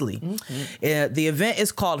closely. Mm-hmm. The event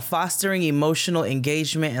is called Fostering Emotional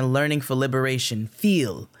Engagement and Learning for Liberation,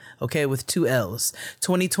 FEEL. Okay, with 2 L's,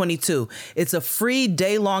 2022. It's a free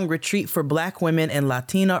day-long retreat for Black women and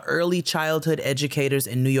Latina early childhood educators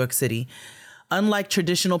in New York City. Unlike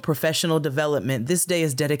traditional professional development, this day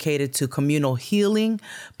is dedicated to communal healing,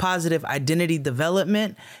 positive identity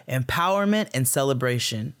development, empowerment, and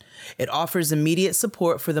celebration. It offers immediate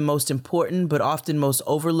support for the most important but often most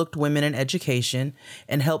overlooked women in education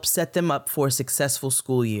and helps set them up for a successful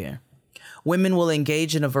school year. Women will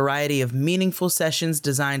engage in a variety of meaningful sessions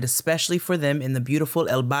designed especially for them in the beautiful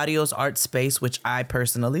El Barrio's art space, which I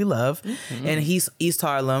personally love, in East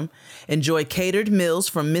Harlem. Enjoy catered meals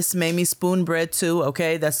from Miss Mamie's Spoon Bread too,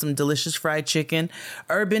 okay? That's some delicious fried chicken.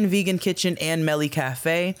 Urban Vegan Kitchen and Melly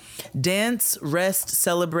Cafe. Dance, rest,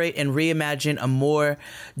 celebrate, and reimagine a more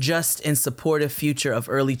just and supportive future of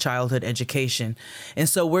early childhood education. And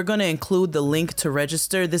so we're going to include the link to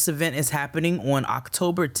register. This event is happening on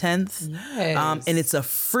October 10th. And it's a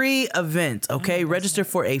free event, okay? Register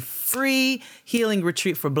for a free healing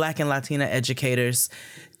retreat for Black and Latina educators.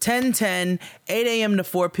 10:10, 8 a.m. to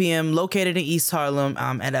 4 p.m., located in East Harlem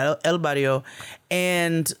at El Barrio.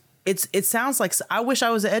 And it sounds like, I wish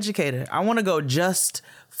I was an educator. I want to go just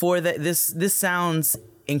for that. This sounds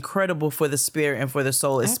incredible for the spirit and for the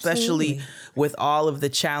soul, especially with all of the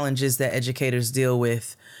challenges that educators deal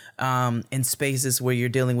with. In spaces where you're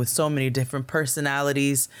dealing with so many different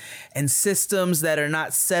personalities and systems that are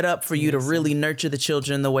not set up for you to really nurture the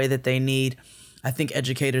children the way that they need. I think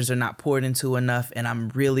educators are not poured into enough, and I'm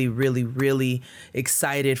really, really, really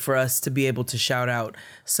excited for us to be able to shout out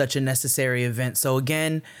such a necessary event. So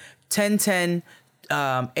again, 10:10,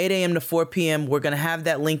 8 a.m. to 4 p.m. We're going to have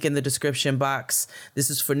that link in the description box. This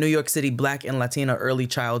is for New York City Black and Latina early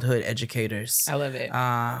childhood educators. I love it.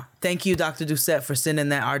 Thank you, Dr. Doucette, for sending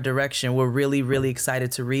that our direction. We're really, really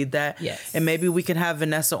excited to read that. Yes. And maybe we can have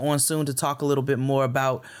Vanessa on soon to talk a little bit more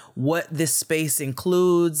about what this space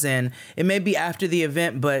includes. And it may be after the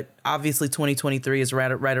event, but obviously 2023 is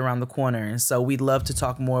right around the corner. And so we'd love to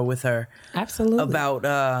talk more with her. Absolutely. About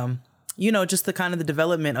just the kind of the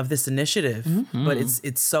development of this initiative. But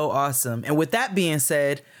it's so awesome. And with that being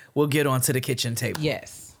said, we'll get on to the kitchen table.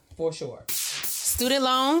 Yes, for sure. Student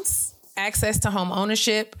loans, access to home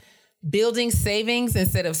ownership, building savings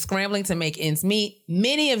instead of scrambling to make ends meet.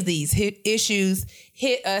 Many of these issues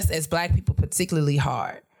hit us as Black people particularly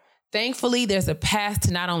hard. Thankfully, there's a path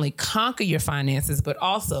to not only conquer your finances, but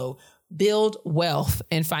also build wealth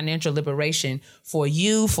and financial liberation for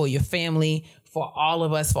you, for your family, for all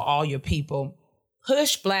of us, for all your people.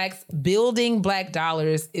 Push Black's Building Black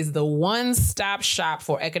Dollars is the one-stop shop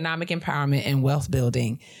for economic empowerment and wealth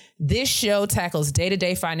building. This show tackles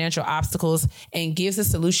day-to-day financial obstacles and gives the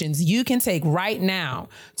solutions you can take right now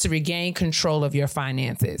to regain control of your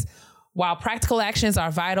finances. While practical actions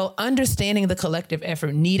are vital, understanding the collective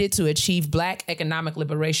effort needed to achieve Black economic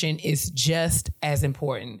liberation is just as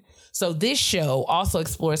important. So this show also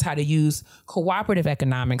explores how to use cooperative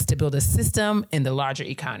economics to build a system in the larger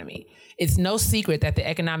economy. It's no secret that the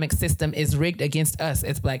economic system is rigged against us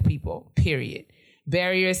as Black people, period.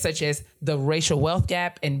 Barriers such as the racial wealth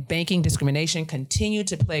gap and banking discrimination continue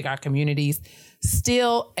to plague our communities.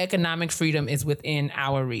 Still, economic freedom is within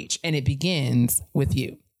our reach, and it begins with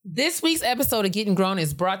you. This week's episode of Getting Grown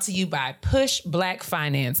is brought to you by Push Black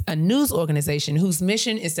Finance, a news organization whose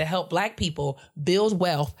mission is to help Black people build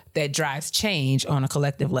wealth that drives change on a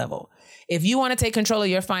collective level. If you want to take control of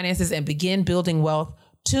your finances and begin building wealth,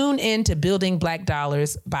 tune in to Building Black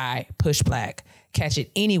Dollars by Push Black. Catch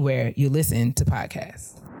it anywhere you listen to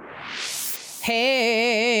podcasts.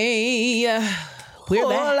 Hey, we're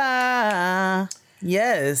back. Hola.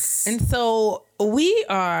 Yes. And so we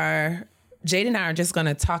are Jade and I are just going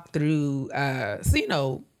to talk through, Yes.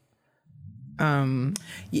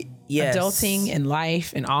 adulting and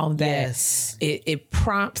life and all of that. Yes. It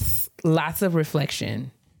prompts lots of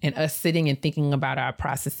reflection and us sitting and thinking about our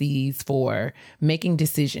processes for making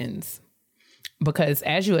decisions. Because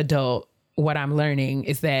as you adult, what I'm learning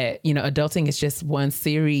is that, adulting is just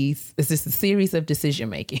it's just a series of decision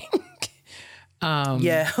making.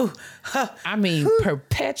 Yeah. I mean,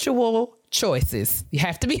 perpetual choices. You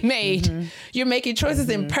have to be made. Mm-hmm. You're making choices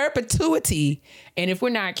in perpetuity. And if we're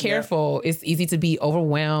not careful, it's easy to be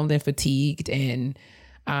overwhelmed and fatigued. And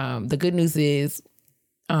the good news is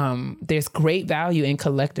there's great value in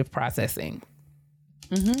collective processing.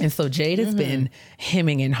 Mm-hmm. And so Jade has been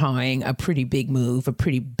hemming and hawing a pretty big move, a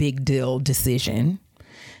pretty big deal decision.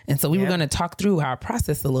 And so we were going to talk through our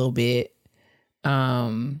process a little bit.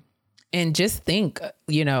 And just think,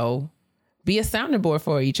 be a sounding board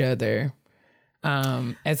for each other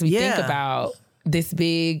as we think about this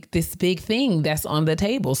big thing that's on the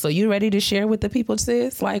table. So you ready to share with the people,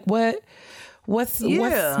 sis? Like what's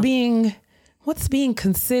being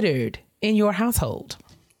considered in your household?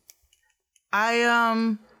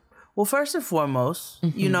 Well, first and foremost,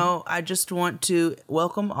 I just want to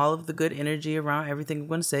welcome all of the good energy around everything I'm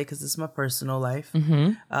going to say, because this is my personal life,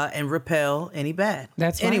 and repel any bad.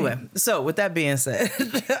 That's right. Anyway, so with that being said,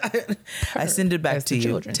 I send it back to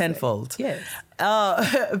you tenfold. Say.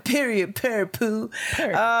 Yes. Period. Poo.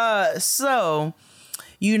 So,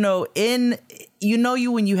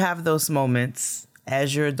 when you have those moments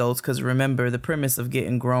as your adults, because remember, the premise of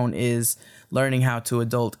getting grown is learning how to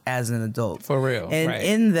adult as an adult. For real. And right.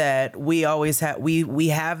 in that, we always have, we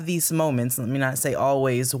have these moments, let me not say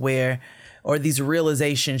always, or these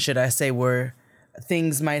realizations, should I say, where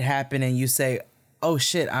things might happen and you say, oh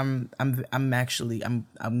shit, I'm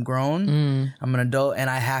grown, I'm an adult, and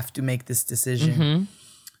I have to make this decision. Mm-hmm.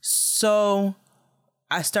 So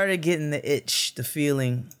I started getting the itch, the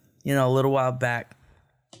feeling, a little while back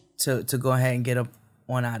to go ahead and get on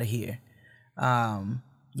out of here.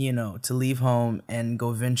 To leave home and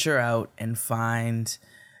go venture out and find,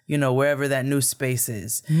 wherever that new space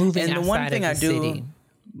is. Moving and the one thing I do, city.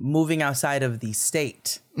 Moving outside of the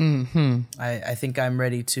state. Mm-hmm. I think I'm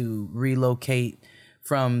ready to relocate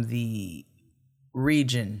from the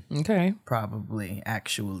region. Okay. Probably,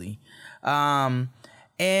 actually.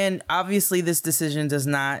 And obviously this decision is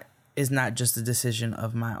not just a decision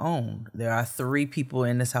of my own. There are 3 people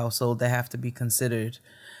in this household that have to be considered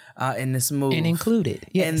in this move. And included.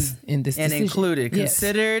 Yes. In this decision. And included. Yes.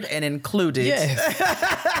 Considered and included. Yes.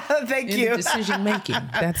 Thank in you. The decision making.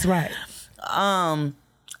 That's right.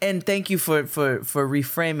 And thank you for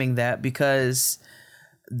reframing that, because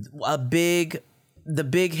the big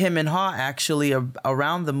hem and haw actually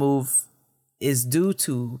around the move is due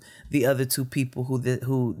to the other 2 people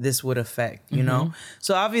who this would affect, you know?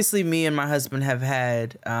 So obviously me and my husband have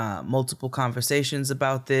had multiple conversations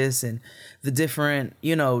about this and the different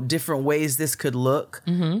ways this could look.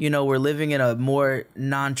 We're living in a more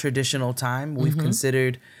non-traditional time. We've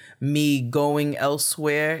considered me going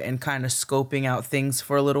elsewhere and kind of scoping out things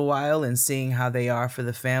for a little while and seeing how they are for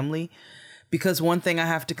the family. Because one thing I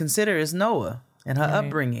have to consider is Noah and her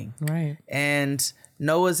upbringing. Right. And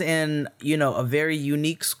Noah's in, a very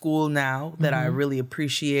unique school now that I really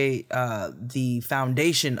appreciate the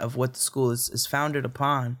foundation of what the school is founded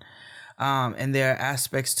upon. And there are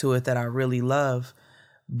aspects to it that I really love.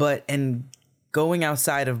 But in going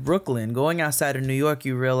outside of Brooklyn, going outside of New York,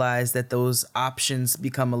 you realize that those options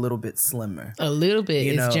become a little bit slimmer. A little bit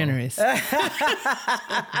is generous. It's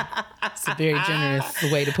a very generous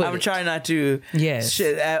way to put it. I'm trying not to. Yes.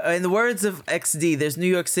 Shit. In the words of XD, there's New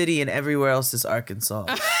York City and everywhere else is Arkansas.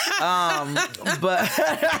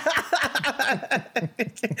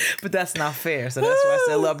 But that's not fair. So that's why I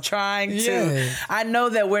said, look, I'm trying to. Yes. I know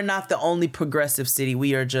that we're not the only progressive city.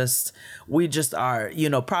 We just are,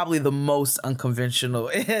 probably the most unconventional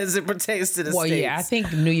as it pertains to the States. Yeah, I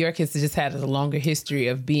think New York has just had a longer history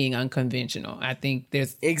of being unconventional. I think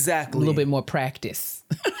there's a little bit more practice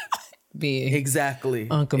being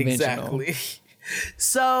unconventional. Exactly.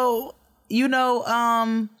 So,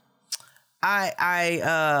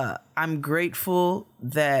 I'm grateful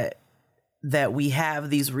that we have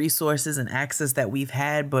these resources and access that we've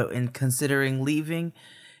had, but in considering leaving,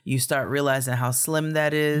 you start realizing how slim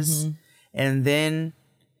that is. And then,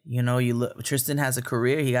 you look, Tristan has a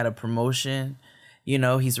career. He got a promotion.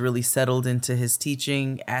 He's really settled into his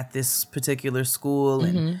teaching at this particular school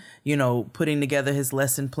and, putting together his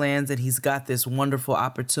lesson plans. And he's got this wonderful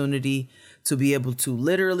opportunity to be able to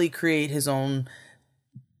literally create his own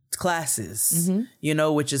classes,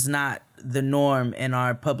 which is not the norm in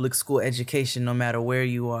our public school education, no matter where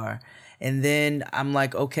you are. And then I'm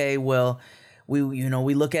like, okay, well,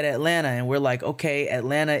 we look at Atlanta and we're like, okay,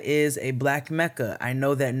 Atlanta is a Black Mecca. I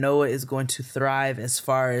know that Noah is going to thrive as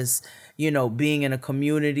far as, being in a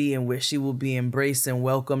community in which she will be embraced and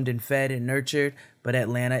welcomed and fed and nurtured. But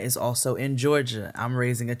Atlanta is also in Georgia. I'm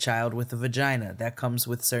raising a child with a vagina. That comes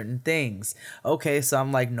with certain things. Okay, so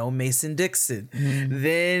I'm like, no Mason-Dixon.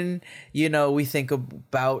 Then, we think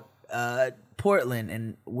about Portland,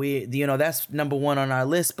 and that's number one on our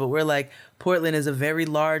list, but we're like, Portland is a very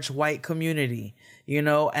large white community, and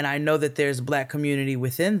I know that there's Black community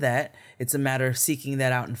within that. It's a matter of seeking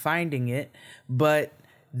that out and finding it, but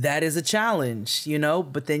that is a challenge,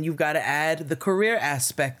 but then you've got to add the career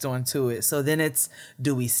aspect onto it. So then it's,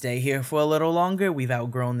 do we stay here for a little longer? We've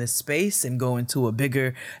outgrown this space and go into a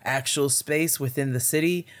bigger actual space within the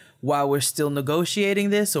city while we're still negotiating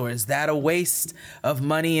this? Or is that a waste of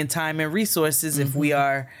money and time and resources if we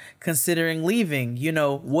are considering leaving?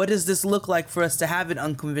 What does this look like for us to have an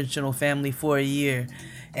unconventional family for a year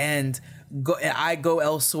and I go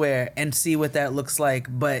elsewhere and see what that looks like,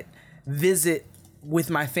 but visit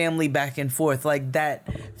with my family back and forth? Like, that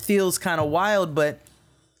feels kind of wild, but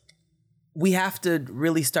we have to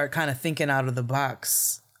really start kind of thinking out of the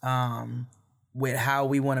box with how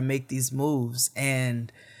we want to make these moves,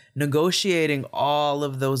 and negotiating all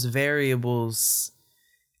of those variables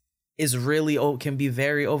is really can be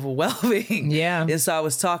very overwhelming. Yeah. And so I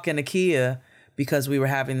was talking to Kia because we were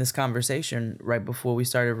having this conversation right before we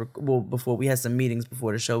started, before we had some meetings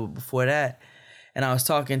before the show, but before that. And I was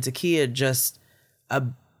talking to Kia just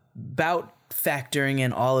about factoring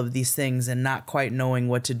in all of these things and not quite knowing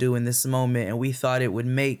what to do in this moment. And we thought it would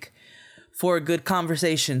make for a good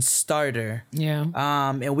conversation starter. Yeah.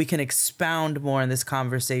 And we can expound more on this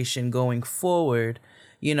conversation going forward.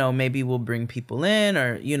 Maybe we'll bring people in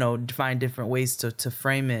or, find different ways to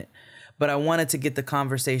frame it. But I wanted to get the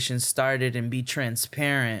conversation started and be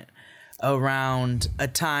transparent around a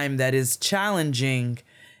time that is challenging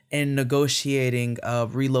in negotiating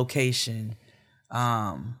relocation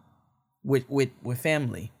with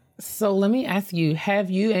family. So let me ask you, have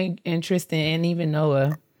you and Tristan and even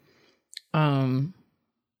Noah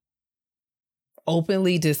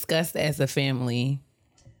openly discussed as a family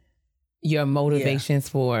your motivations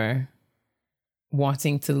for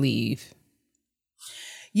wanting to leave?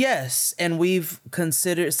 Yes, and we've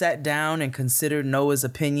sat down and considered Noah's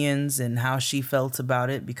opinions and how she felt about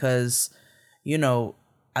it, because,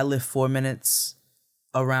 I live 4 minutes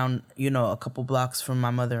around, a couple blocks from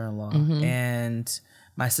my mother-in-law and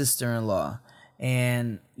my sister-in-law.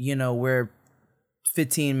 And, we're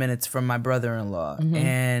 15 minutes from my brother-in-law.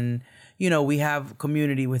 And, we have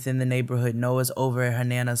community within the neighborhood. Noah's over at her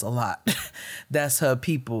Nana's a lot. That's her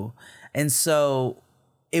people. And so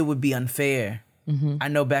it would be unfair. I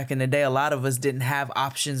know back in the day, a lot of us didn't have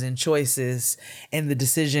options and choices in the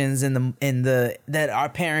decisions that our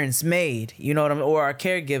parents made, or our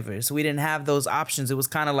caregivers. We didn't have those options. It was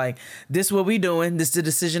kind of like, this is what we doing. This is the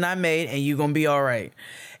decision I made, and you're going to be all right.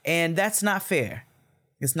 And that's not fair.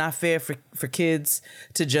 It's not fair for kids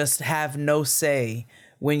to just have no say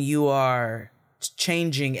when you are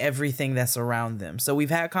changing everything that's around them. So we've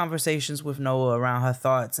had conversations with Noah around her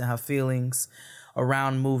thoughts and her feelings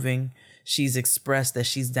around moving. She's expressed that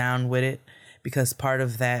she's down with it, because part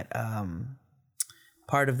of that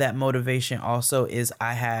motivation also is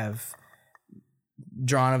I have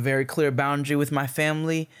drawn a very clear boundary with my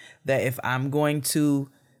family that if I'm going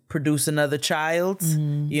to produce another child,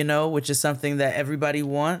 which is something that everybody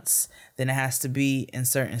wants, then it has to be in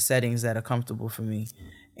certain settings that are comfortable for me.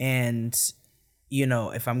 And,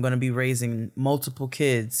 if I'm going to be raising multiple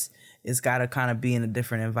kids, it's got to kind of be in a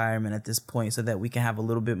different environment at this point so that we can have a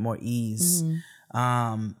little bit more ease.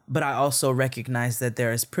 But I also recognize that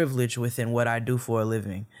there is privilege within what I do for a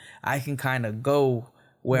living. I can kind of go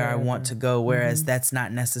where I want to go, whereas that's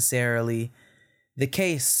not necessarily the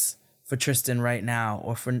case for Tristan right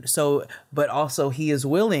now, but also he is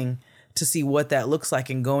willing to see what that looks like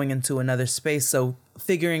and going into another space. So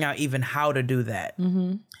figuring out even how to do that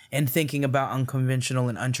and thinking about unconventional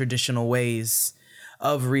and untraditional ways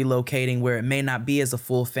of relocating where it may not be as a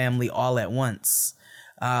full family all at once.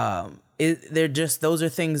 Those are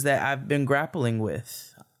things that I've been grappling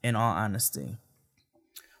with, in all honesty.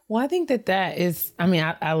 Well, I think that is,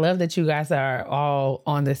 I love that you guys are all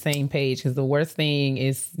on the same page, because the worst thing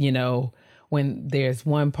is, when there's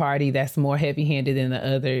one party that's more heavy-handed than the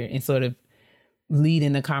other and sort of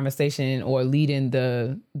leading the conversation or leading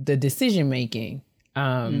the decision-making.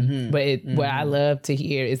 What I love to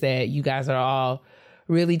hear is that you guys are all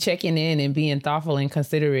really checking in and being thoughtful and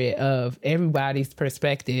considerate of everybody's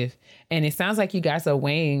perspective. And it sounds like you guys are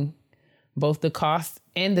weighing both the cost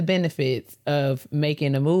and the benefits of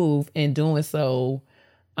making a move and doing so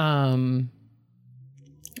in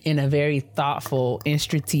a very thoughtful and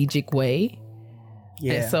strategic way.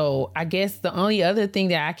 Yeah. And so I guess the only other thing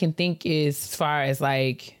that I can think is, as far as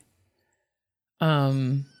like,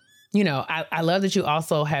 you know, I love that you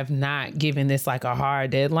also have not given this like a hard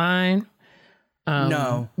deadline.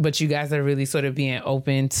 No. But you guys are really sort of being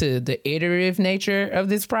open to the iterative nature of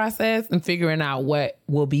this process and figuring out what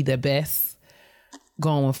will be the best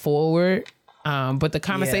going forward. But the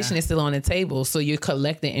conversation is still on the table. So you're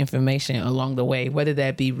collecting information along the way, whether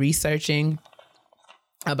that be researching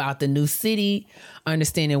about the new city,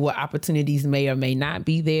 understanding what opportunities may or may not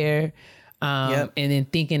be there, and then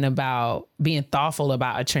thinking about being thoughtful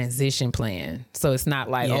about a transition plan. So it's not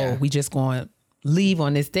like, oh, we just going to leave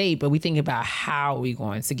on this date, but we think about how we're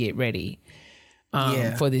going to get ready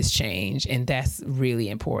for this change. And that's really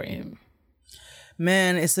important.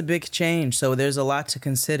 Man, it's a big change. So there's a lot to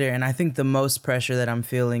consider. And I think the most pressure that I'm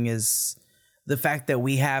feeling is the fact that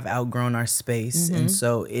we have outgrown our space. And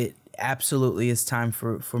so it absolutely is time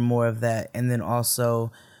for more of that. And then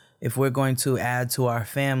also, if we're going to add to our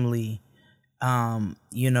family,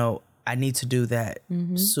 you know, I need to do that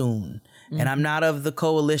soon. And I'm not of the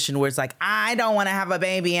coalition where it's like, I don't want to have a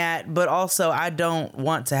baby yet, but also I don't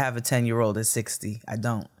want to have a 10-year-old at 60. I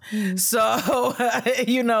don't. So,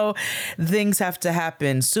 you know, things have to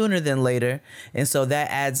happen sooner than later. And so that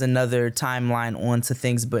adds another timeline onto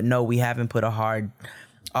things. But no, we haven't put a hard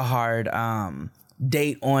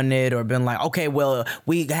date on it or been like, okay, well,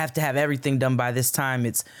 we have to have everything done by this time.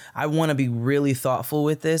 I want to be really thoughtful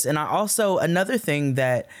with this. And I also, another thing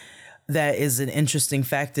that is an interesting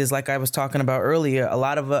fact is, like I was talking about earlier, a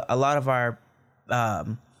lot of our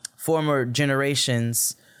former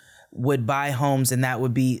generations would buy homes and that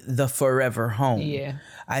would be the forever home. Yeah.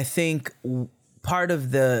 I think part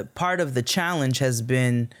of the challenge has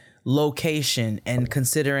been location and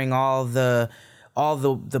considering all the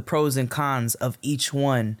pros and cons of each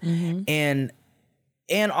one, and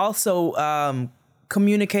also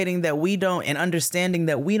communicating that we don't, and understanding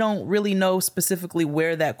that we don't really know specifically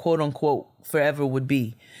where that quote unquote forever would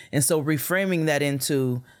be. And so reframing that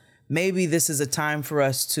into, maybe this is a time for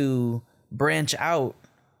us to branch out,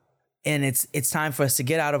 and it's time for us to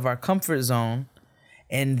get out of our comfort zone.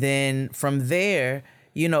 And then from there,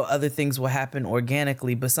 you know, other things will happen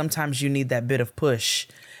organically, but sometimes you need that bit of push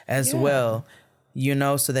as well, you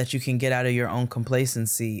know, so that you can get out of your own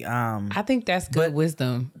complacency. I think that's good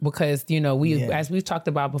wisdom, because, you know, as we've talked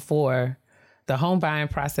about before, the home buying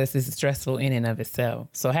process is stressful in and of itself.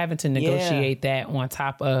 So having to negotiate that on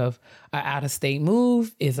top of an out-of-state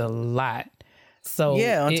move is a lot. So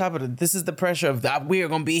on top of this is the pressure of that we are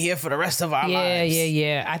going to be here for the rest of our lives.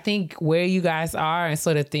 Yeah. I think where you guys are and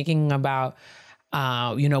sort of thinking about,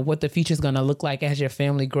 you know, what the future is going to look like as your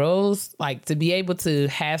family grows, like to be able to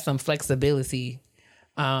have some flexibility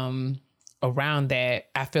around that,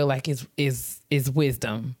 I feel like is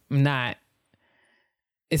wisdom.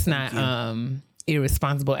 It's not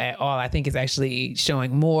irresponsible at all. I think it's actually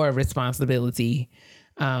showing more responsibility,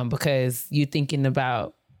 because you're thinking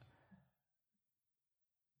about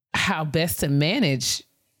how best to manage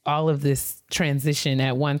all of this transition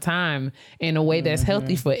at one time in a way that's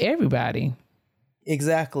healthy for everybody.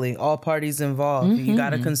 Exactly. All parties involved. You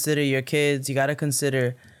got to consider your kids. You got to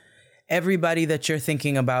consider everybody that you're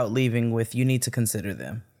thinking about leaving with. You need to consider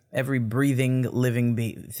them. Every breathing, living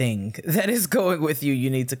thing that is going with you, you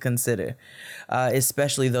need to consider,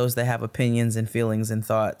 especially those that have opinions and feelings and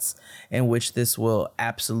thoughts in which this will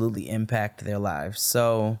absolutely impact their lives.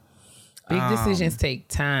 So big decisions take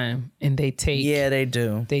time, and they take they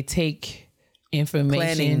do. They take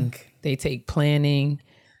information. They take planning.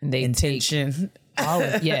 And they intention.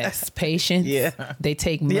 Patience. Yeah. They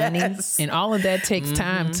take money, and all of that takes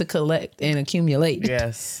time to collect and accumulate.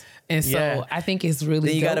 Yes. And so I think it's really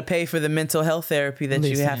then you got to pay for the mental health therapy that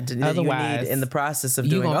you have to that you need in the process of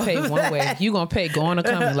doing. You're gonna pay one way. You're gonna pay going or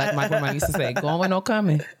coming, like my grandma used to say, going or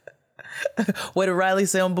coming. What did Riley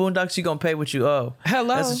say on Boondocks? You gonna pay what you owe.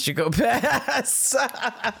 Hello. That's what you go pass.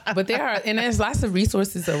 But there's lots of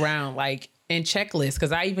resources around, like, and checklists,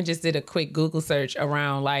 because I even just did a quick Google search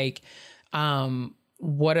around, like,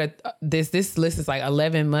 what are this list is like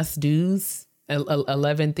 11 must-dos,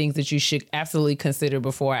 11 things that you should absolutely consider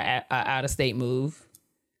before an out-of-state move.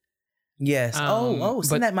 Yes.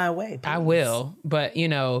 Send that my way, please. I will. But, you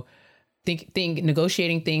know, think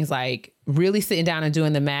negotiating things, like really sitting down and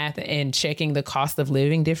doing the math and checking the cost of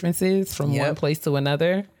living differences from one place to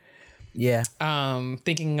another. Yeah.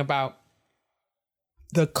 Thinking about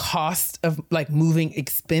the cost of, like, moving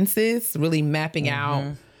expenses, really mapping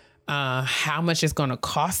out how much it's going to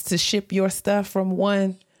cost to ship your stuff from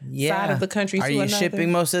one side of the country to another. Are you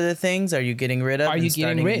shipping most of the things? Are you getting rid of? Are you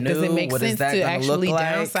getting rid? Does it make sense to actually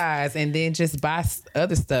downsize and then just buy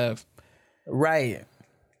other stuff? Right.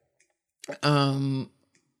 All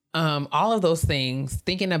of those things.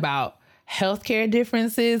 Thinking about healthcare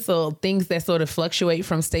differences, so things that sort of fluctuate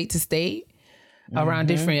from state to state around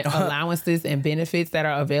different allowances and benefits that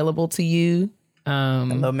are available to you.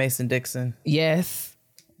 Hello, Mason Dixon. Yes,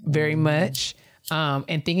 very much.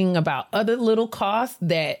 And thinking about other little costs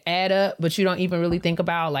that add up, but you don't even really think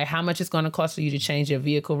about, like how much it's going to cost for you to change your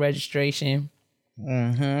vehicle registration.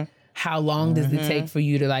 How long does it take for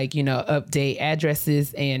you to update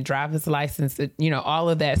addresses and driver's license, all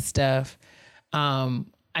of that stuff. And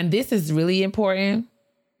this is really important.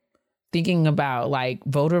 Thinking about like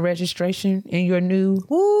voter registration in your new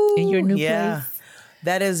place.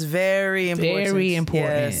 That is very important. Very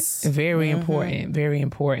important. Yes. Very important. Very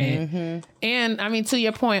important. And I mean, to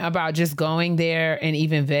your point about just going there and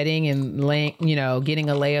even vetting and getting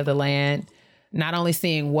a lay of the land, not only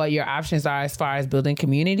seeing what your options are as far as building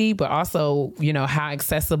community, but also, how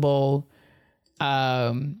accessible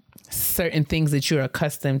certain things that you're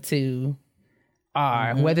accustomed to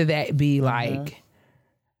are, whether that be like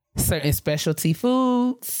certain specialty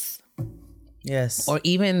foods, yes, or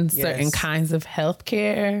even certain kinds of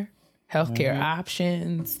healthcare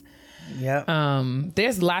options. Yeah.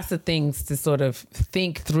 There's lots of things to sort of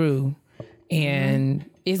think through, and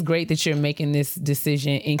it's great that you're making this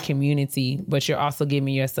decision in community, but you're also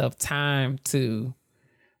giving yourself time to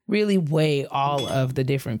really weigh all of the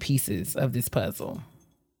different pieces of this puzzle.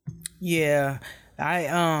 Yeah.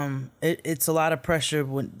 It's a lot of pressure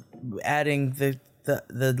when adding the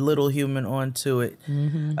little human onto it.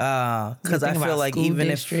 Cause I feel like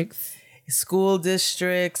even if school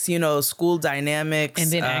districts, school dynamics,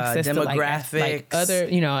 and then access demographics, to like other,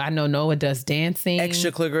 I know Noah does dancing,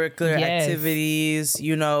 extracurricular activities,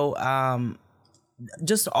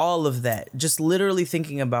 just all of that, just literally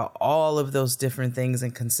thinking about all of those different things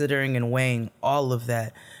and considering and weighing all of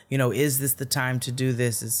that. Is this the time to do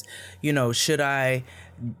this? Should I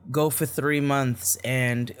go for 3 months?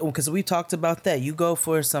 And because we talked about that, you go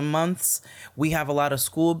for some months. We have a lot of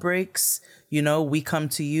school breaks. We come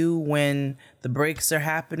to you when the breaks are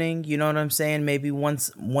happening. You know what I'm saying? Maybe one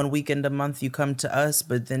weekend a month you come to us,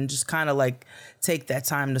 but then just kind of like take that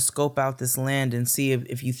time to scope out this land and see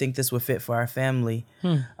if you think this would fit for our family.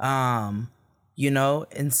 And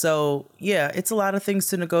so, yeah, it's a lot of things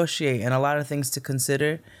to negotiate and a lot of things to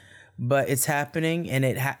consider, but it's happening, and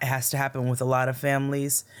it has to happen with a lot of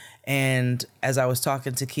families. And as I was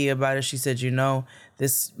talking to Kia about it, she said,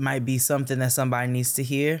 this might be something that somebody needs to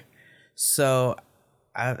hear. So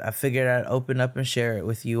I figured I'd open up and share it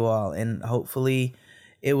with you all, and hopefully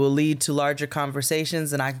it will lead to larger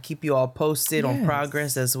conversations, and I can keep you all posted on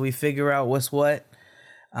progress as we figure out what's what.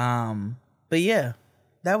 But yeah,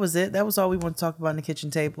 that was it. That was all we want to talk about in the kitchen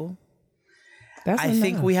table. I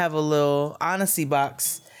think we have a little honesty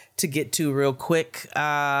box to get to real quick,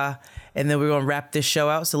 and then we're going to wrap this show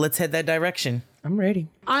out. So let's head that direction. I'm ready.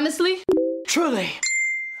 Honestly? Truly.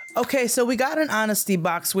 Okay, so we got an honesty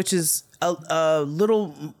box, which is a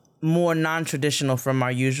little more non-traditional from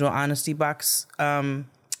our usual honesty box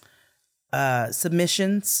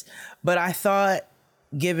submissions. But I thought,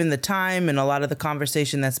 given the time and a lot of the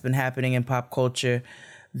conversation that's been happening in pop culture,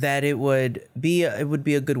 that it would be a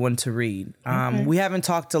good one to read. We haven't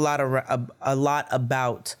talked a lot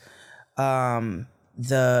about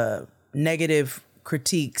the negative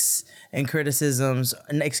critiques and criticisms.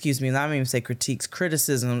 Excuse me, not even say critiques,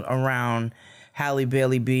 criticism around Halle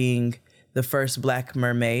Bailey being the first Black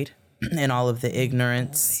mermaid and all of the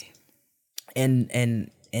ignorance and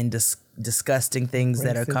disgusting things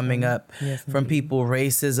that are coming up from people,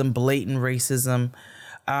 racism, blatant racism.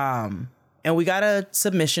 And we got a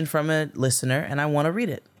submission from a listener, and I want to read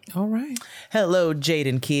it. All right. Hello, Jade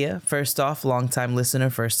and Kia. First off, longtime listener,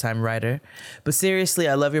 first time writer. But seriously,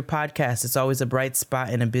 I love your podcast. It's always a bright spot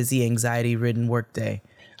in a busy, anxiety-ridden workday.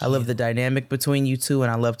 I love the dynamic between you two,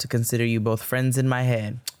 and I love to consider you both friends in my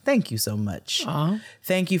head. Thank you so much.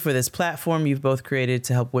 Thank you for this platform you've both created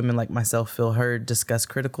to help women like myself feel heard, discuss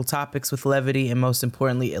critical topics with levity, and most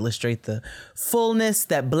importantly, illustrate the fullness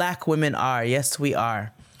that Black women are. Yes, we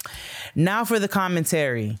are. Now for the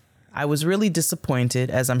commentary. I was really disappointed,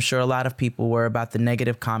 as I'm sure a lot of people were, about the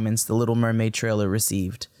negative comments the Little Mermaid trailer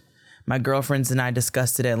received. My girlfriends and I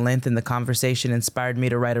discussed it at length, and the conversation inspired me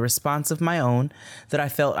to write a response of my own that I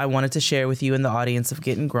felt I wanted to share with you in the audience of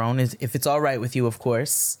Getting Grown, if it's all right with you, of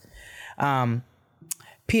course.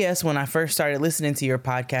 P.S. When I first started listening to your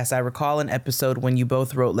podcast, I recall an episode when you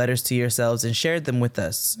both wrote letters to yourselves and shared them with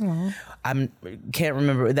us. I can't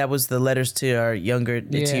remember. That was the letters to our to your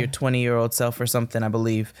 20-year-old self or something, I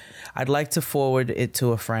believe. I'd like to forward it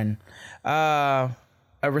to a friend. A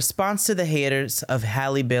response to the haters of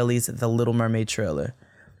Halle Bailey's The Little Mermaid trailer.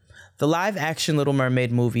 The live-action Little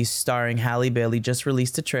Mermaid movie starring Halle Bailey just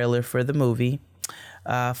released a trailer for the movie,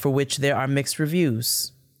 for which there are mixed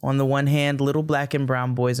reviews. On the one hand, little black and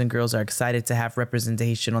brown boys and girls are excited to have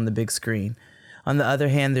representation on the big screen. On the other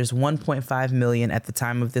hand, there's 1.5 million at the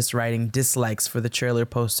time of this writing dislikes for the trailer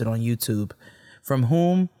posted on YouTube. From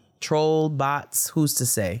whom? Troll, bots, who's to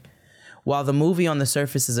say? While the movie on the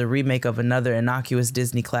surface is a remake of another innocuous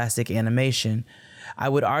Disney classic animation, I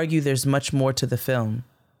would argue there's much more to the film.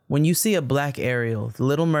 When you see a black Ariel, The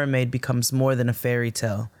Little Mermaid becomes more than a fairy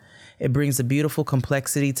tale. It brings a beautiful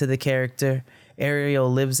complexity to the character. Ariel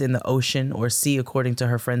lives in the ocean or sea, according to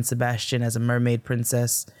her friend Sebastian, as a mermaid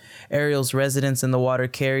princess. Ariel's residence in the water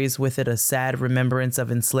carries with it a sad remembrance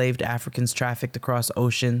of enslaved Africans trafficked across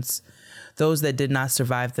oceans. Those that did not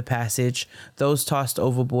survive the passage, those tossed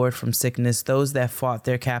overboard from sickness, those that fought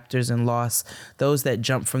their captors and lost, those that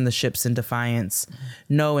jumped from the ships in defiance,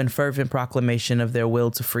 know in fervent proclamation of their will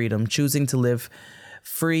to freedom, choosing to live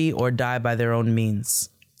free or die by their own means.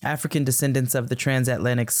 African descendants of the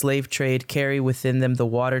transatlantic slave trade carry within them the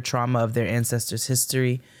water trauma of their ancestors'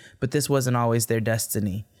 history, but this wasn't always their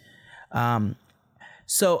destiny.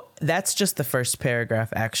 So that's just the first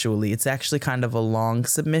paragraph, actually. It's actually kind of a long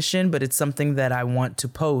submission, but it's something that I want to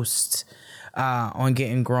post on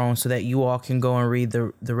Getting Grown so that you all can go and read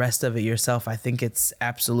the rest of it yourself. I think it's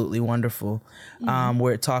absolutely wonderful,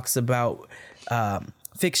 where it talks about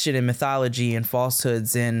fiction and mythology and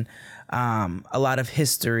falsehoods and a lot of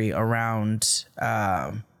history around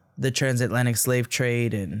the transatlantic slave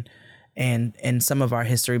trade and some of our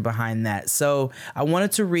history behind that. So I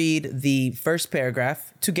wanted to read the first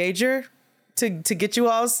paragraph to gauge to get you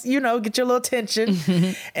all's, get your little attention.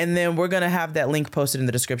 And then we're going to have that link posted in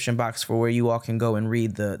the description box for where you all can go and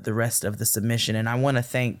read the rest of the submission. And I want to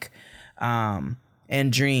thank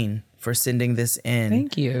Andreen for sending this in.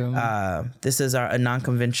 Thank you. This is a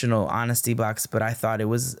non-conventional honesty box, but I thought it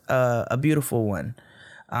was a beautiful one.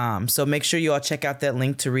 So make sure you all check out that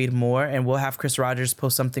link to read more, and we'll have Chris Rogers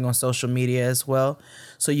post something on social media as well,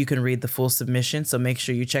 so you can read the full submission. So make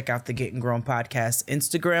sure you check out the Getting Grown podcast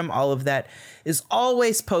Instagram. All of that is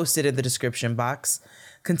always posted in the description box.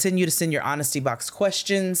 Continue to send your honesty box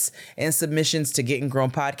questions and submissions to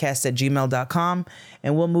gettinggrownpodcast@gmail.com,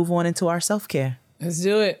 and we'll move on into our self-care. Let's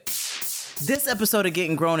do it. This episode of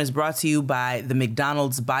Getting Grown is brought to you by the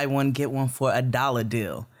McDonald's buy one, get one for $1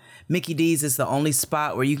 deal. Mickey D's is the only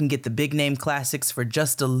spot where you can get the big name classics for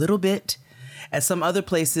just a little bit. At some other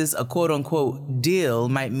places, a quote unquote deal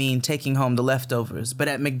might mean taking home the leftovers. But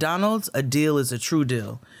at McDonald's, a deal is a true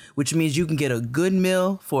deal, which means you can get a good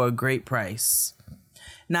meal for a great price.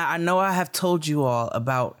 Now, I know I have told you all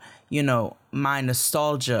about, my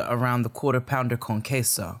nostalgia around the Quarter Pounder con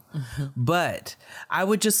queso, but I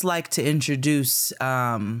would just like to introduce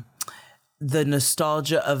the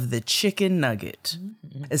nostalgia of the chicken nugget,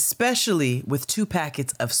 especially with 2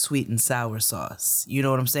 packets of sweet and sour sauce. You know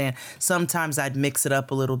what I'm saying? Sometimes I'd mix it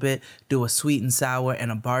up a little bit, do a sweet and sour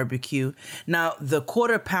and a barbecue. Now, the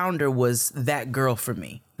Quarter Pounder was that girl for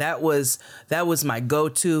me. That was my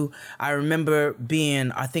go-to. I remember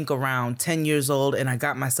being, I think, around 10 years old, and I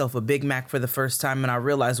got myself a Big Mac for the first time, and I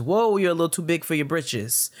realized, whoa, you're a little too big for your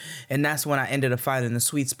britches. And that's when I ended up finding the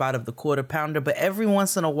sweet spot of the Quarter Pounder. But every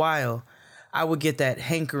once in a while, I would get that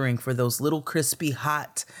hankering for those little crispy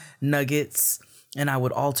hot nuggets, and I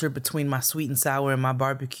would alter between my sweet and sour and my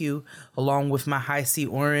barbecue along with my high C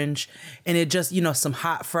orange. And it just, some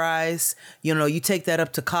hot fries. You take that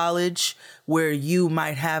up to college where you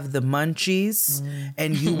might have the munchies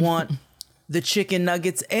and you want the chicken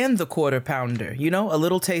nuggets and the Quarter Pounder, a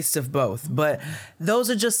little taste of both. But those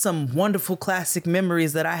are just some wonderful classic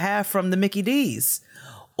memories that I have from the Mickey D's.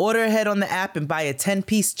 Order ahead on the app and buy a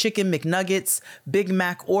 10-piece chicken McNuggets, Big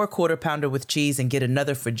Mac, or Quarter Pounder with cheese and get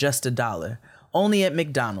another for just $1. Only at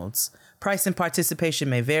McDonald's. Price and participation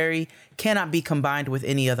may vary, cannot be combined with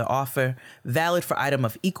any other offer, valid for item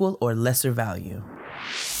of equal or lesser value.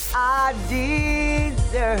 I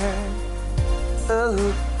deserve.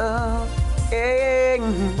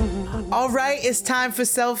 All right, it's time for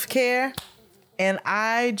self-care. And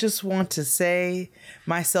I just want to say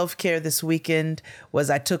my self-care this weekend was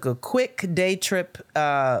I took a quick day trip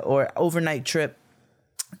or overnight trip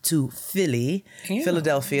to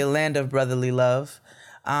Philadelphia, land of brotherly love,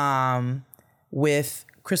 with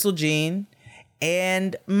Crystal Jean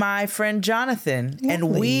and my friend Jonathan.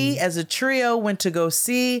 And we, as a trio, went to go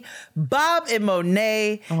see Bob and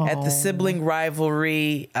Monet at the Sibling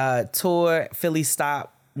Rivalry tour, Philly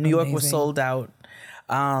stop. New York was sold out.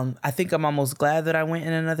 I think I'm almost glad that I went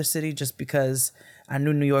in another city just because I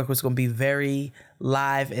knew New York was going to be very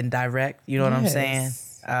live and direct. You know what I'm saying?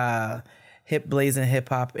 Hip blazing hip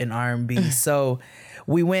hop and R&B. So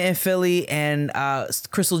we went in Philly, and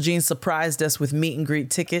Crystal Jean surprised us with meet and greet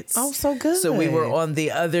tickets. Oh, so good. So we were on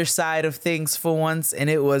the other side of things for once, and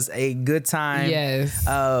it was a good time. Yes.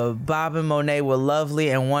 Bob and Monet were lovely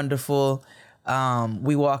and wonderful.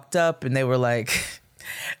 We walked up, and they were like,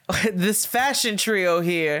 this fashion trio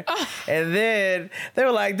here. And then they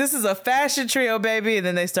were like, this is a fashion trio, baby. And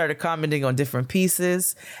then they started commenting on different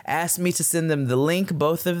pieces, asked me to send them the link,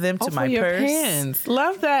 both of them, to my for your purse. pants.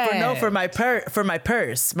 Love that. For my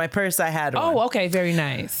purse. My purse I had on. Oh, okay. Very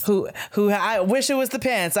nice. Who I wish it was the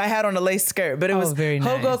pants. I had on a lace skirt, but it was very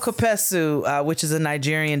Hogo nice. Kopesu, which is a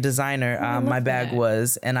Nigerian designer. My bag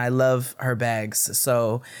was, and I love her bags.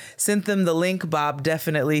 So sent them the link. Bob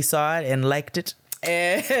definitely saw it and liked it.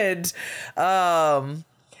 And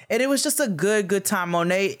it was just a good time.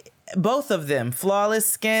 Monet, both of them, flawless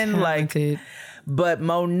skin, Talented. but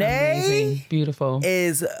Monet Amazing. Beautiful.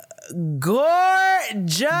 is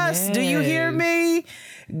gorgeous. Do you hear me?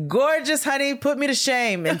 Gorgeous, honey. Put me to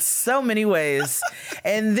shame in so many ways.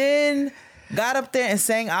 And then got up there and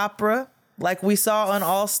sang opera like we saw on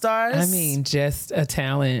All Stars. I mean, just a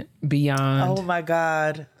talent beyond. Oh my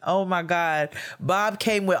God. Bob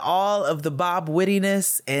came with all of the Bob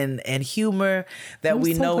wittiness and humor that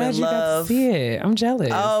we know and You got to love. see it. I'm jealous.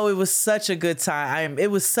 Oh, it was such a good time. It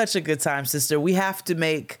was such a good time, sister. We have to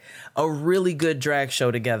make a really good drag show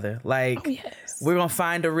together. Like, we're going to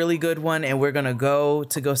find a really good one, and we're going to go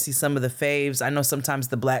see some of the faves. I know sometimes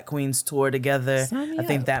the Black Queens tour together. I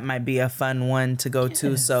think that might be a fun one to go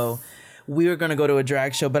to. So we were going to go to a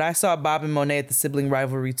drag show, but I saw Bob and Monet at the Sibling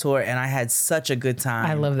Rivalry tour, and I had such a good time.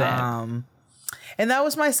 I love that. And that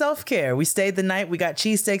was my self-care. We stayed the night. We got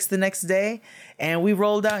cheesesteaks the next day, and we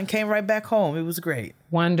rolled out and came right back home. It was great.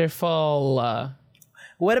 Wonderful.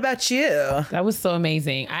 What about you? That was so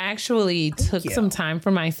amazing. I actually took some time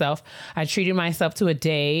for myself. I treated myself to a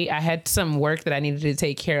day. I had some work that I needed to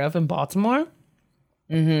take care of in Baltimore.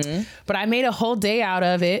 But I made a whole day out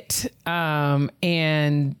of it,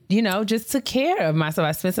 and, just took care of myself.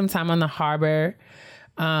 I spent some time on the harbor.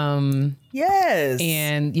 Yes.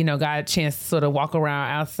 And, got a chance to sort of walk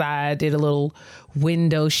around outside, did a little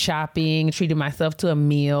window shopping, treated myself to a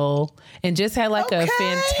meal, and just had like a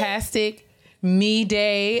fantastic me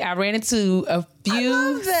day. I ran into a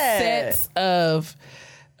few sets of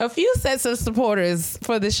supporters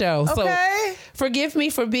for the show. So forgive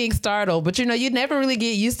me for being startled, but you never really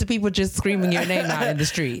get used to people just screaming your name out in the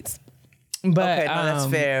streets. But that's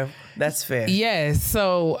fair. That's fair. Yes.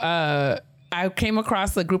 So I came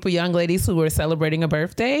across a group of young ladies who were celebrating a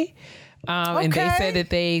birthday. And they said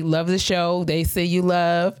that they love the show. They say you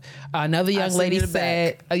love. Another young lady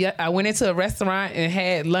said, I went into a restaurant and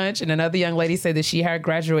had lunch, and another young lady said that she had her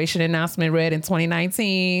graduation announcement read in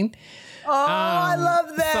 2019. Oh, I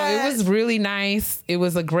love that. So it was really nice. It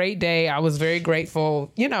was a great day. I was very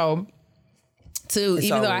grateful, even though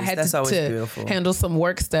I had to handle some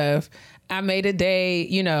work stuff. I made a day,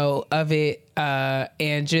 of it,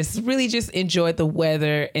 and just really just enjoyed the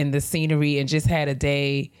weather and the scenery, and just had a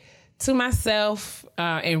day to myself,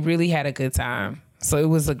 and really had a good time. So it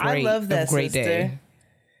was a great day.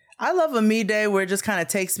 I love a me day where it just kind of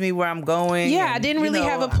takes me where I'm going. Yeah, I didn't really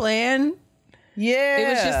have a plan. Yeah. It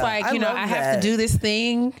was just like, I have to do this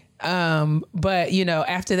thing. But,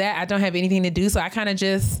 after that, I don't have anything to do. So I kind of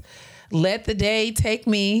just let the day take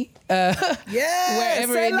me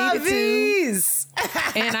wherever it needed to.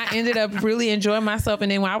 And I ended up really enjoying myself. And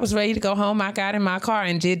then when I was ready to go home, I got in my car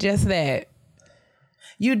and did just that.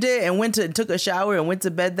 You did, and took a shower and went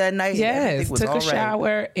to bed that night. Yes, took a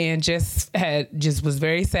shower and just was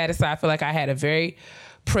very satisfied. I feel like I had a very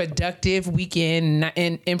productive weekend,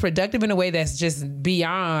 and productive in a way that's just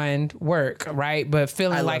beyond work, right? But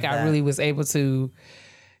feeling like I really was able to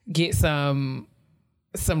get some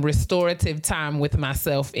restorative time with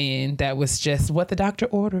myself in. That was just what the doctor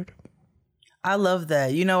ordered. I love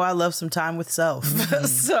that. I love some time with self.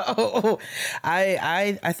 So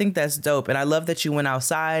I think that's dope. And I love that you went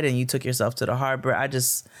outside and you took yourself to the harbor. I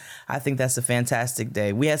think that's a fantastic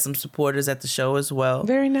day. We had some supporters at the show as well.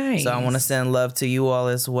 Very nice. So I want to send love to you all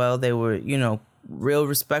as well. They were, real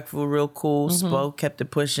respectful, real cool, spoke, kept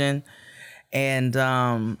it pushing. And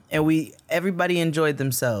everybody enjoyed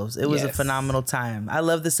themselves. It was a Yes. phenomenal time. I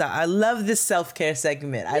love this self-care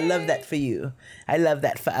segment. I love that for you. I love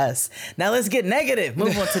that for us. Now let's get negative.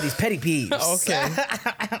 Move on to these petty peeves. Okay.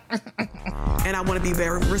 And I want to be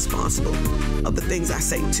very responsible of the things I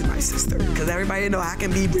say to my sister. Because everybody know I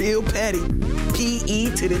can be real petty.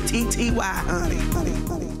 P-E to the T-T-Y, honey.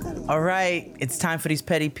 All right, it's time for these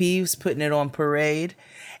petty peeves, putting it on parade.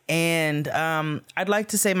 And I'd like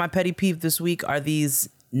to say my petty peeve this week are these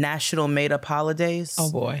national made-up holidays.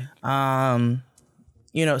 Oh boy.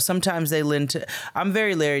 You know, sometimes they lend to... I'm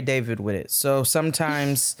very Larry David with it. So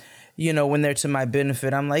sometimes, you know, when they're to my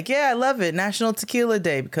benefit, I'm like, yeah, I love it. National Tequila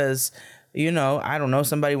Day because, you know, I don't know,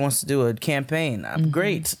 somebody wants to do a campaign. I'm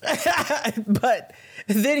great. But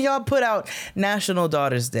then y'all put out National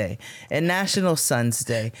Daughters Day and National Sons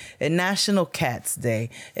Day and National Cats Day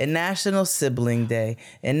and National Sibling Day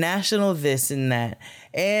and National this and that.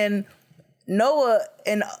 And Noah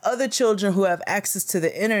and other children who have access to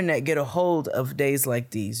the internet get a hold of days like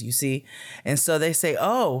these, you see? And so they say,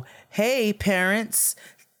 oh, hey, parents,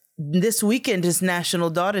 this weekend is National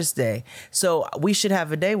Daughters Day. So we should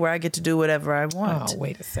have a day where I get to do whatever I want. Oh,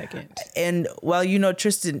 wait a second. And while, you know,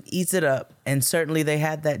 Tristan eats it up, and certainly they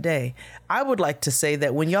had that day, I would like to say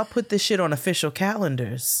that when y'all put this shit on official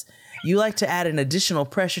calendars, you like to add an additional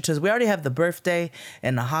pressure to us. We already have the birthday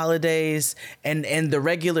and the holidays and the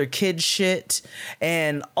regular kid shit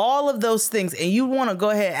and all of those things. And you want to go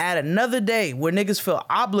ahead and add another day where niggas feel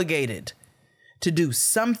obligated to do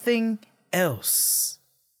something else.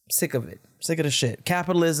 Sick of it. Sick of the shit.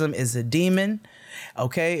 Capitalism is a demon.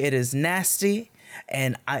 Okay. It is nasty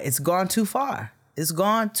and it's gone too far. It's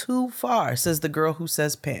gone too far, says the girl who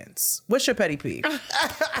says pants. What's your petty peeve?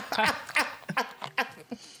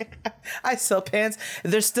 I sell pants.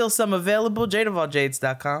 There's still some available.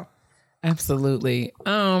 JadeofAllJades.com. Absolutely.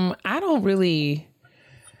 I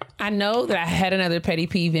know that I had another petty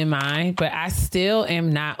peeve in mind, but I still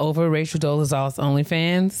am not over Rachel Dolezal's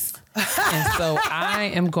OnlyFans. And so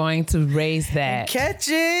I am going to raise that.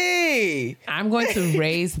 Catchy. I'm going to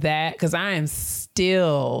raise that because I am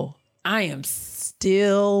still,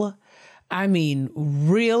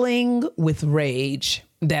 reeling with rage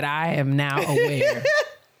that I am now aware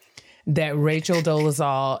that Rachel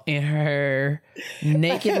Dolezal in her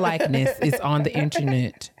naked likeness is on the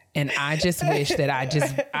internet. And I just wish that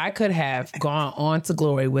I could have gone on to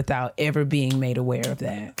glory without ever being made aware of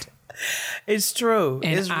that. It's true.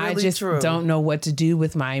 And it's really I just true. don't know what to do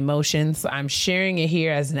with my emotions. So I'm sharing it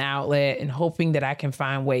here as an outlet and hoping that I can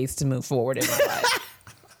find ways to move forward in my life.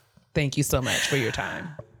 Thank you so much for your time.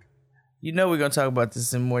 You know we're going to talk about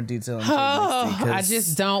this in more detail. I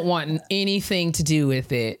just don't want anything to do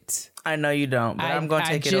with it. I know you don't, but I'm going to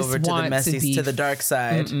take it over to the messies, to the dark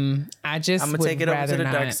side. I'm going to take it over to the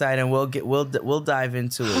dark side, and we'll dive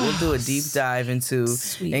into it. We'll do a deep dive into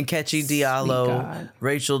Nkechi Diallo,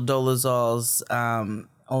 Rachel Dolezal's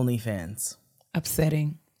OnlyFans.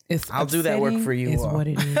 Upsetting. I'll do that work for you. Is what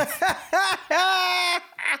it is.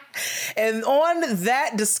 And on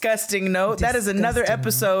that disgusting note, that is another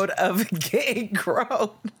episode of Getting Grown.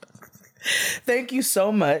 Thank you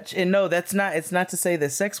so much. And no, it's not to say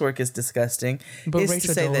that sex work is disgusting. But it's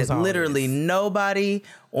to say that literally nobody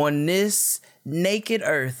on this naked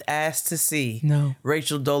earth asked to see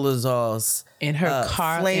Rachel Dolezal's in her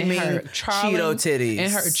flaming Cheeto titties.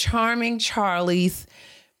 And her charming Charlie's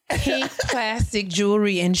pink plastic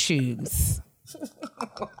jewelry and shoes.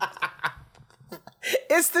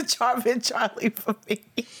 It's the Charming Charlie for me.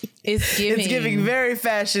 It's giving very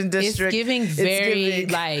fashion district. It's giving very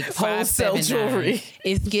like wholesale jewelry.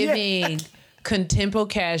 It's giving contempo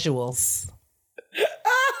casuals.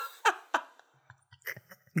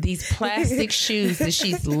 These plastic shoes that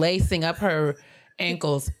she's lacing up her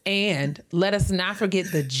ankles, and let us not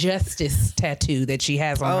forget the justice tattoo that she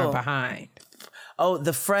has on her behind. Oh,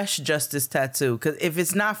 the fresh justice tattoo. Because if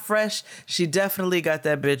it's not fresh, she definitely got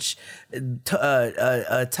that bitch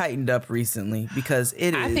tightened up recently. Because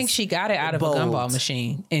I think she got it out of a gumball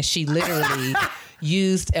machine. And she literally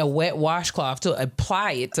used a wet washcloth to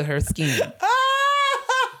apply it to her skin.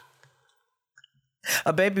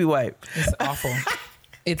 A baby wipe. It's awful.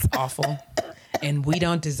 It's awful. And we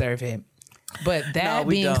don't deserve it. But that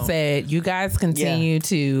being said, you guys continue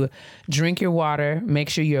to drink your water. Make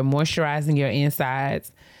sure you're moisturizing your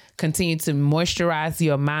insides. Continue to moisturize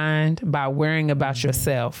your mind by worrying about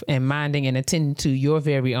yourself and minding and attending to your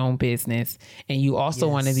very own business. And you also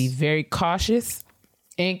want to be very cautious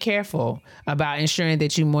and careful about ensuring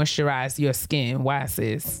that you moisturize your skin. Why,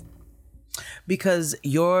 sis? Because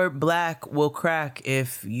your black will crack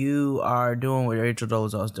if you are doing what Rachel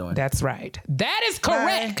Dolezal's doing. That's right. That is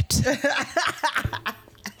correct.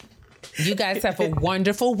 You guys have a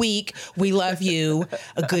wonderful week. We love you.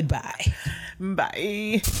 Goodbye.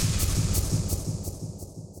 Bye.